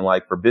buildings and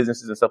like for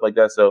businesses and stuff like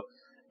that. So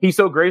he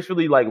so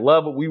gracefully like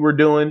loved what we were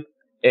doing.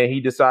 And he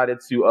decided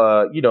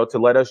to, to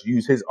let us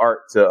use his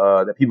art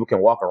to, that people can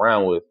walk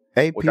around with.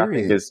 Which I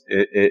think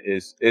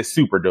is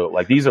super dope.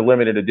 Like these are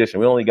limited edition.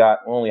 We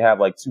only have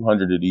like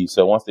 200 of these.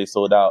 So once they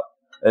sold out,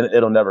 and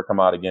it'll never come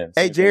out again.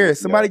 Hey, Jairus,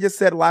 somebody just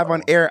said live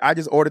on air, I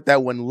just ordered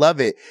that one.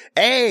 Love it.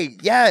 Hey,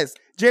 yes.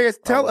 Jairus,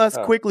 tell us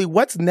quickly,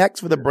 what's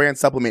next for the brand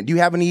supplement? Do you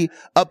have any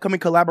upcoming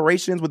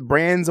collaborations with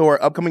brands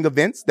or upcoming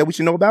events that we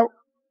should know about?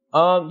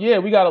 Yeah,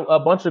 we got a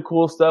bunch of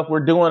cool stuff.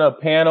 We're doing a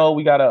panel.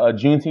 We got a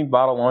Juneteenth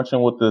bottle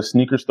launching with the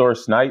sneaker store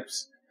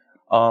Snipes,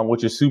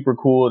 which is super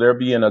cool. They'll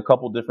be in a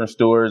couple different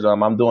stores.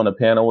 I'm doing a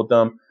panel with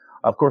them.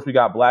 Of course, we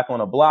got Black on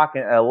the Block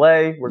in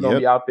LA. We're going to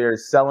be out there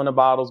selling the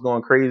bottles,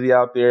 going crazy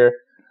out there.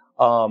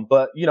 But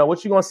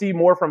what you're going to see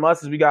more from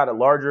us is we got a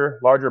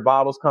larger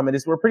bottles coming.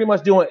 We're pretty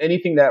much doing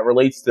anything that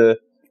relates to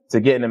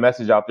getting the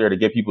message out there to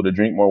get people to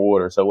drink more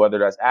water. So whether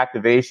that's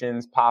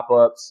activations,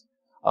 pop-ups,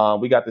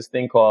 we got this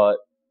thing called,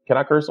 can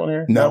I curse on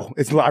here? No,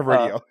 it's live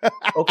radio.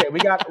 Okay. We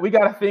got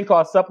a thing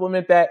called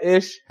Supplement That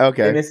Ish.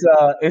 Okay. And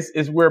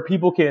it's where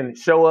people can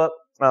show up.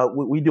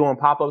 We doing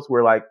pop-ups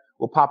where like,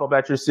 we'll pop up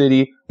at your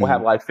city. We'll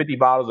have like 50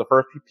 bottles of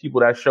first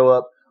people that show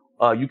up.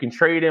 You can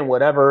trade in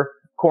whatever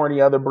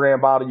corny other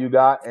brand bottle you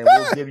got, and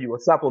we'll give you a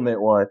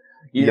supplement one.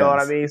 You know what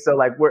I mean? So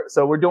like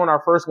we're doing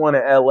our first one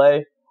in LA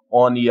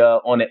on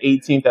the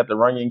 18th at the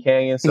Runyon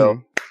Canyon.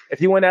 So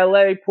if you in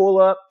LA, pull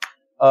up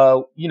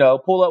with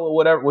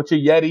your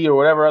Yeti or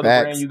whatever other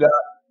brand you got.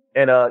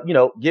 and,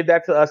 give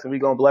that to us and we're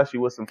going to bless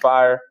you with some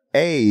fire.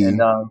 Hey.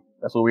 And,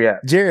 that's where we at.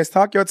 Jairus,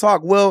 talk your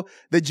talk. Will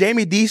the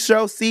Jaime Dee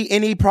Show see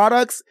any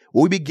products?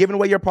 Will we be giving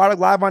away your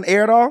product live on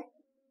air at all?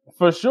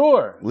 For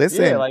sure.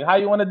 Listen. Yeah, like how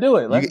you want to do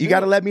it. You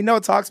got to let me know.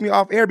 Talk to me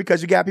off air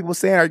because you got people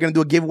saying, are you going to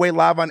do a giveaway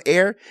live on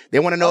air? They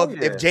want to know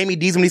if Jaime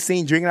Dee's when he's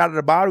seen drinking out of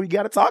the bottle. You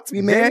got to talk to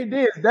me, man. Jaime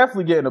Dee is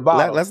definitely getting a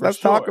bottle. Let's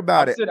talk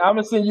about it. I'm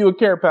going to send you a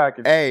care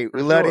package. Hey,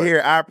 we love to hear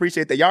it. I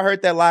appreciate that. Y'all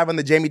heard that live on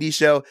the Jaime Dee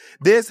Show.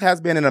 This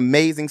has been an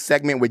amazing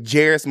segment with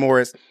Jairus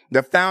Morris,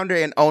 the founder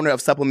and owner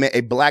of Supplement,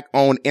 a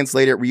Black-owned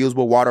insulated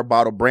reusable water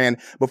bottle brand.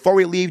 Before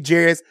we leave,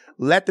 Jairus,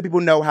 let the people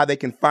know how they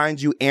can find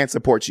you and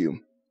support you.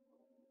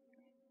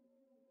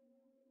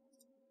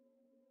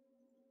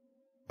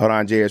 Hold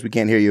on, Jairus. We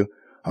can't hear you.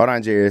 Hold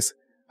on, Jairus.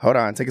 Hold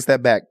on. Take a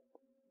step back.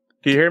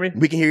 Can you hear me?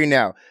 We can hear you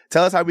now.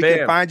 Tell us how we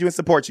can find you and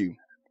support you.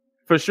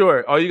 For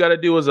sure. All you got to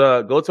do is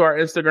go to our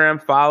Instagram,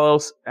 follow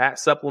us at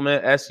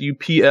Supplement,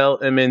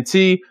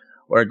 SUPLMNT,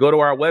 or go to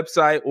our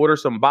website, order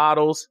some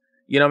bottles.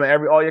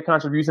 All your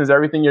contributions,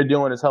 everything you're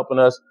doing is helping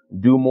us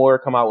do more,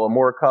 come out with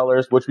more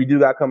colors, which we do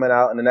got coming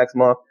out in the next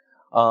month.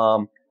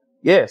 Follow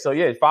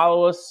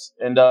us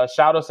and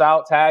shout us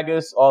out, tag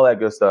us, all that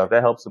good stuff.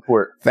 That helps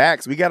support.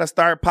 Facts. We got to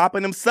start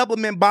popping them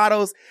supplement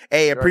bottles.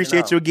 Hey,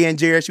 appreciate you again,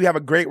 Jairus. You have a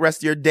great rest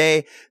of your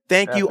day.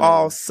 Thank you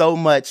all so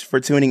much for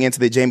tuning into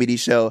the Jaime Dee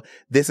Show.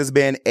 This has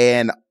been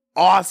an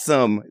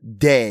awesome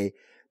day.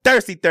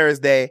 Thirsty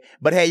Thursday.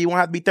 But hey, you won't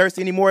have to be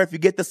thirsty anymore if you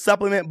get the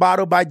supplement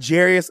bottle by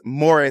Jairus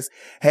Morris.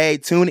 Hey,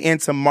 tune in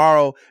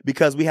tomorrow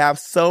because we have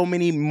so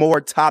many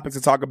more topics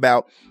to talk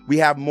about. We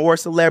have more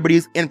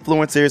celebrities,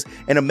 influencers,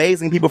 and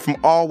amazing people from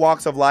all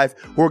walks of life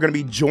who are going to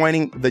be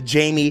joining the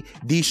Jaime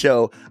Dee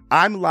Show.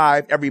 I'm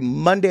live every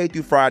Monday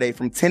through Friday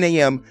from 10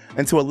 a.m.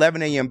 until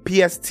 11 a.m.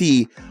 PST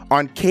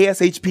on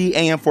KSHP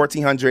AM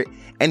 1400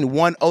 and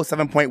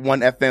 107.1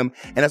 FM.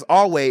 And as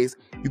always,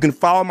 you can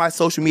follow my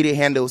social media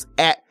handles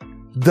at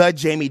The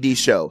Jaime Dee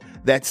Show.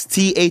 That's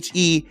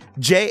TheJaimeDeeshow.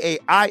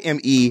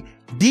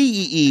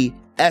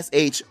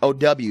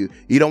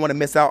 You don't want to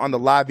miss out on the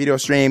live video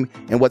stream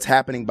and what's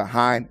happening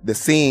behind the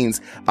scenes.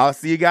 I'll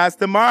see you guys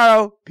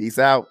tomorrow. Peace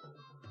out.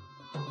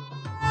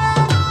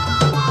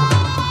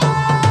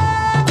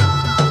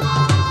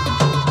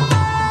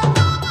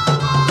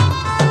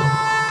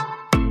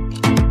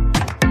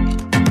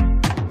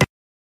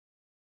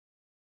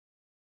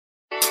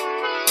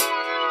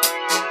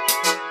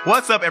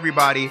 What's up,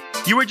 everybody?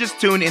 You were just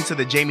tuned into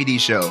the Jaime Dee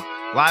Show,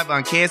 live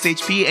on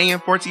KSHP AM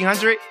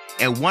 1400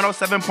 and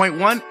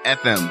 107.1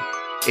 FM.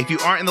 If you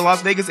aren't in the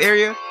Las Vegas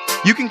area,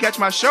 you can catch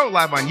my show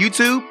live on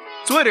YouTube,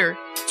 Twitter,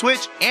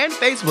 Twitch, and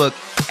Facebook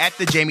at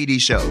The Jaime Dee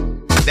Show.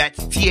 That's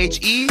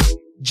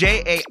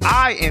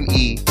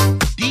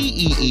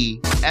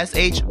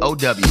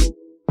TheJaimeDeeshow.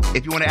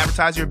 If you want to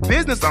advertise your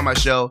business on my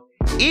show,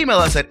 email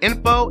us at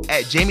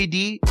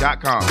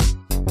info@JaimeDee.com.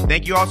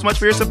 Thank you all so much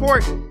for your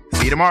support.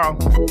 See you tomorrow.